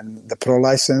 A, and the pro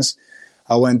license.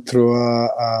 I went through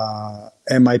a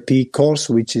MIP course,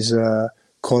 which is a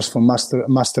course for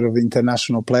Master of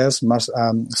International Players,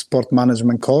 sport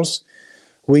management course,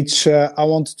 which I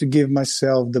wanted to give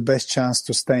myself the best chance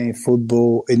to stay in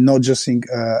football, not just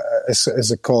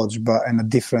as a coach, but in a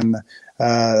different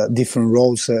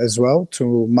roles as well,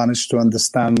 to manage to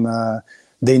understand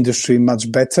the industry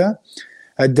much better.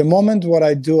 At the moment, what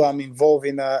I do, I'm involved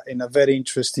in a very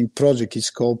interesting project.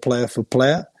 It's called Player for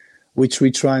Player, which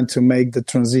we're trying to make the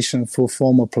transition for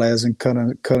former players and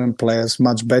current players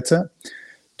much better,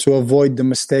 to avoid the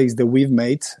mistakes that we've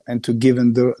made and to give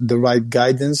them the right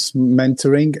guidance,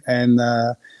 mentoring, and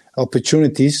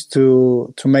opportunities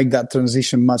to make that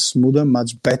transition much smoother,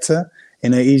 much better,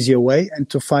 in an easier way, and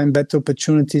to find better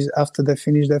opportunities after they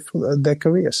finish their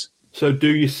careers. So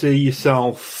do you see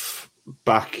yourself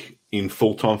back in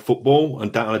full-time football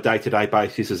and on a day-to-day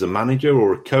basis as a manager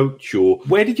or a coach? Or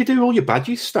where did you do all your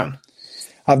badges, Stan?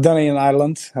 I've done it in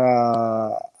Ireland.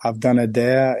 I've done it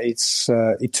there.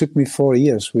 It took me 4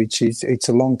 years, which it's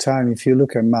a long time. If you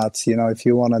look at Matt, you know, if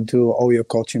you want to do all your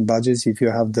coaching badges, if you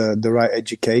have the right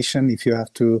education, if you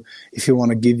want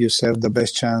to give yourself the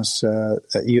best chance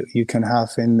that you can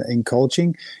have in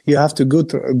coaching, you have to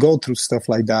go through stuff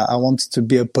like that. I wanted to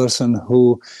be a person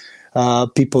who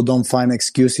people don't find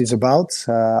excuses about.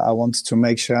 I wanted to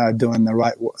make sure I do it in the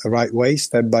right way,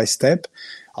 step by step.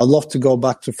 I'd love to go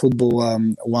back to football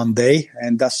one day,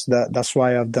 and that's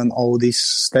why I've done all these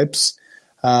steps.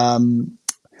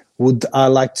 Would I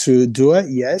like to do it?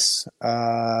 Yes.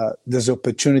 There's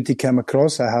opportunity came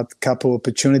across. I had a couple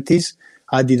opportunities.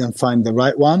 I didn't find the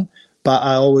right one, but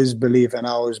I always believe, and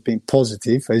I always been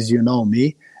positive, as you know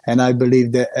me, and I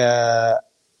believe that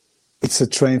it's a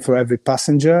train for every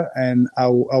passenger, and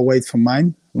I'll wait for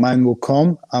mine. Mine will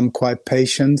come. I'm quite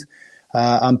patient.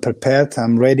 I'm prepared.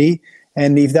 I'm ready.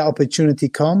 And if that opportunity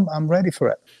comes, I'm ready for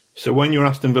it. So when you're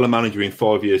Aston Villa manager in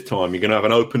 5 years' time, you're going to have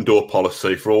an open door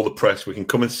policy for all the press. We can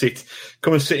come and sit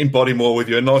in Bodymore with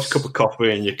you, a nice cup of coffee,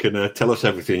 and you can tell us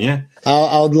everything, yeah?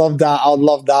 I would love that. I would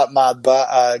love that, Matt.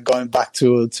 But going back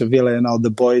to Villa, you know, the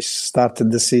boys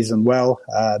started the season well.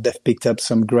 They've picked up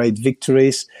some great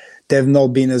victories. They've not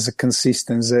been as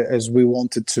consistent as we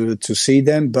wanted to see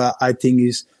them, but I think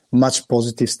it's much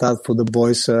positive start for the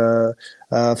boys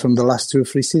from the last 2 or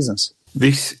 3 seasons.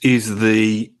 This is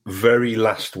the very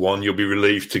last one you'll be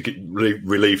relieved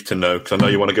to know, because I know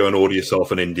you want to go and order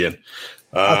yourself an Indian.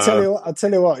 I'll tell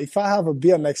you what. If I have a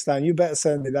beer next time, you better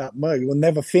send me that mug. We'll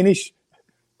never finish.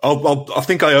 I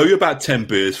think I owe you about 10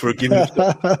 beers for giving us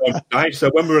today. So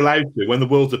when we're allowed to, when the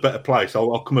world's a better place,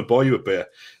 I'll come and buy you a beer.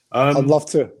 I'd love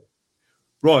to.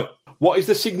 Right. What is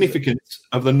the significance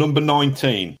of the number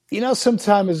 19? You know,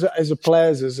 sometimes as a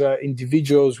players, as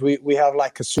individuals, we have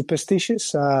like a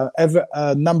superstitious.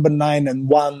 Number 9 and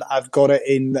 1, I've got it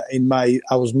in my.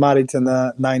 I was married on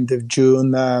the 9th of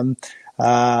June.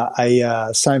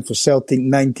 I signed for Celtic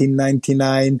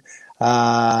 1999.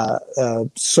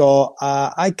 So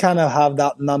I kind of have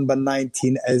that number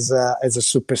 19 as a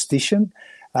superstition.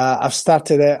 I've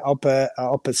started it up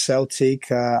at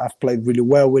Celtic. I've played really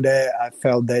well with it. I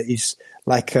felt that it's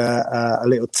like a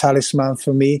little talisman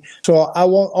for me. So I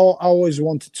always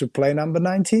wanted to play number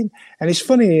 19. And it's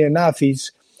funny enough,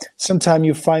 sometimes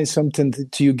you find something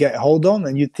that you get hold on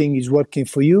and you think is working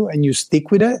for you and you stick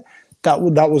with it. that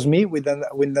was me with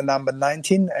the number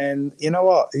 19. And you know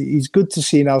what? It's good to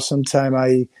see now. Sometime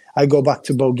I go back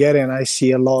to Bulgaria and I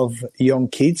see a lot of young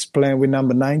kids playing with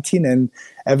number 19. And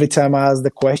every time I ask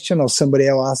the question, or somebody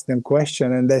else asks them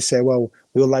question, and they say, well,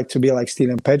 we would like to be like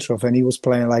Stilian Petrov, and he was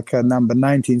playing like a number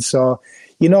 19. So,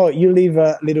 you know, you leave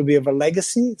a little bit of a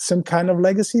legacy, some kind of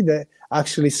legacy that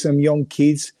actually some young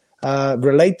kids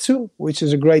relate to, which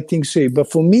is a great thing to see.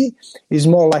 But for me, it's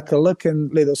more like a look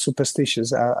and little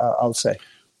superstitious, I'll say.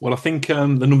 Well, I think the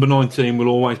number 19 will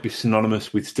always be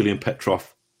synonymous with Stilian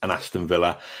Petrov and Aston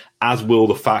Villa, as will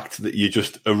the fact that you're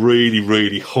just a really,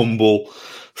 really humble,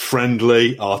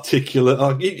 friendly,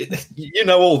 articulate. You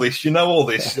know all this. You know all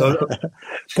this.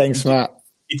 Thanks, Matt.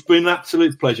 It's been an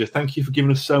absolute pleasure. Thank you for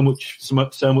giving us so much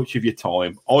of your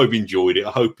time. I've enjoyed it.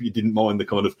 I hope you didn't mind the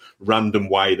kind of random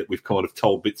way that we've kind of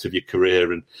told bits of your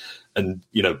career and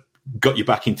you know, got you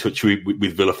back in touch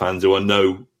with Villa fans who I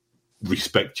know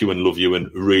respect you and love you, and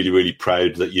really, really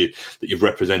proud that you've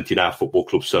represented our football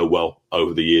club so well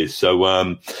over the years. So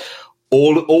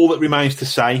all that remains to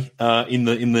say in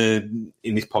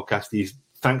this podcast is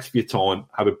thanks for your time.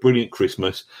 Have a brilliant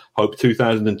Christmas. Hope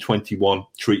 2021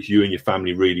 treats you and your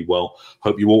family really well.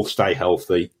 Hope you all stay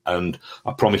healthy, and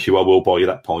I promise you I will buy you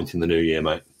that pint in the new year,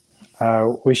 mate.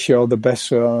 Wish you all the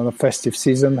best on the festive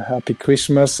season. Happy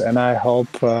Christmas, and I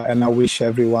hope and I wish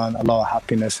everyone a lot of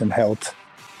happiness and health.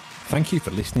 Thank you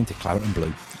for listening to Claret and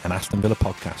Blue, an Aston Villa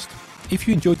podcast. If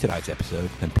you enjoyed today's episode,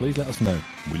 then please let us know.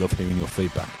 We love hearing your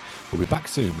feedback. We'll be back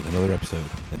soon with another episode.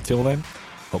 Until then,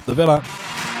 up the Villa.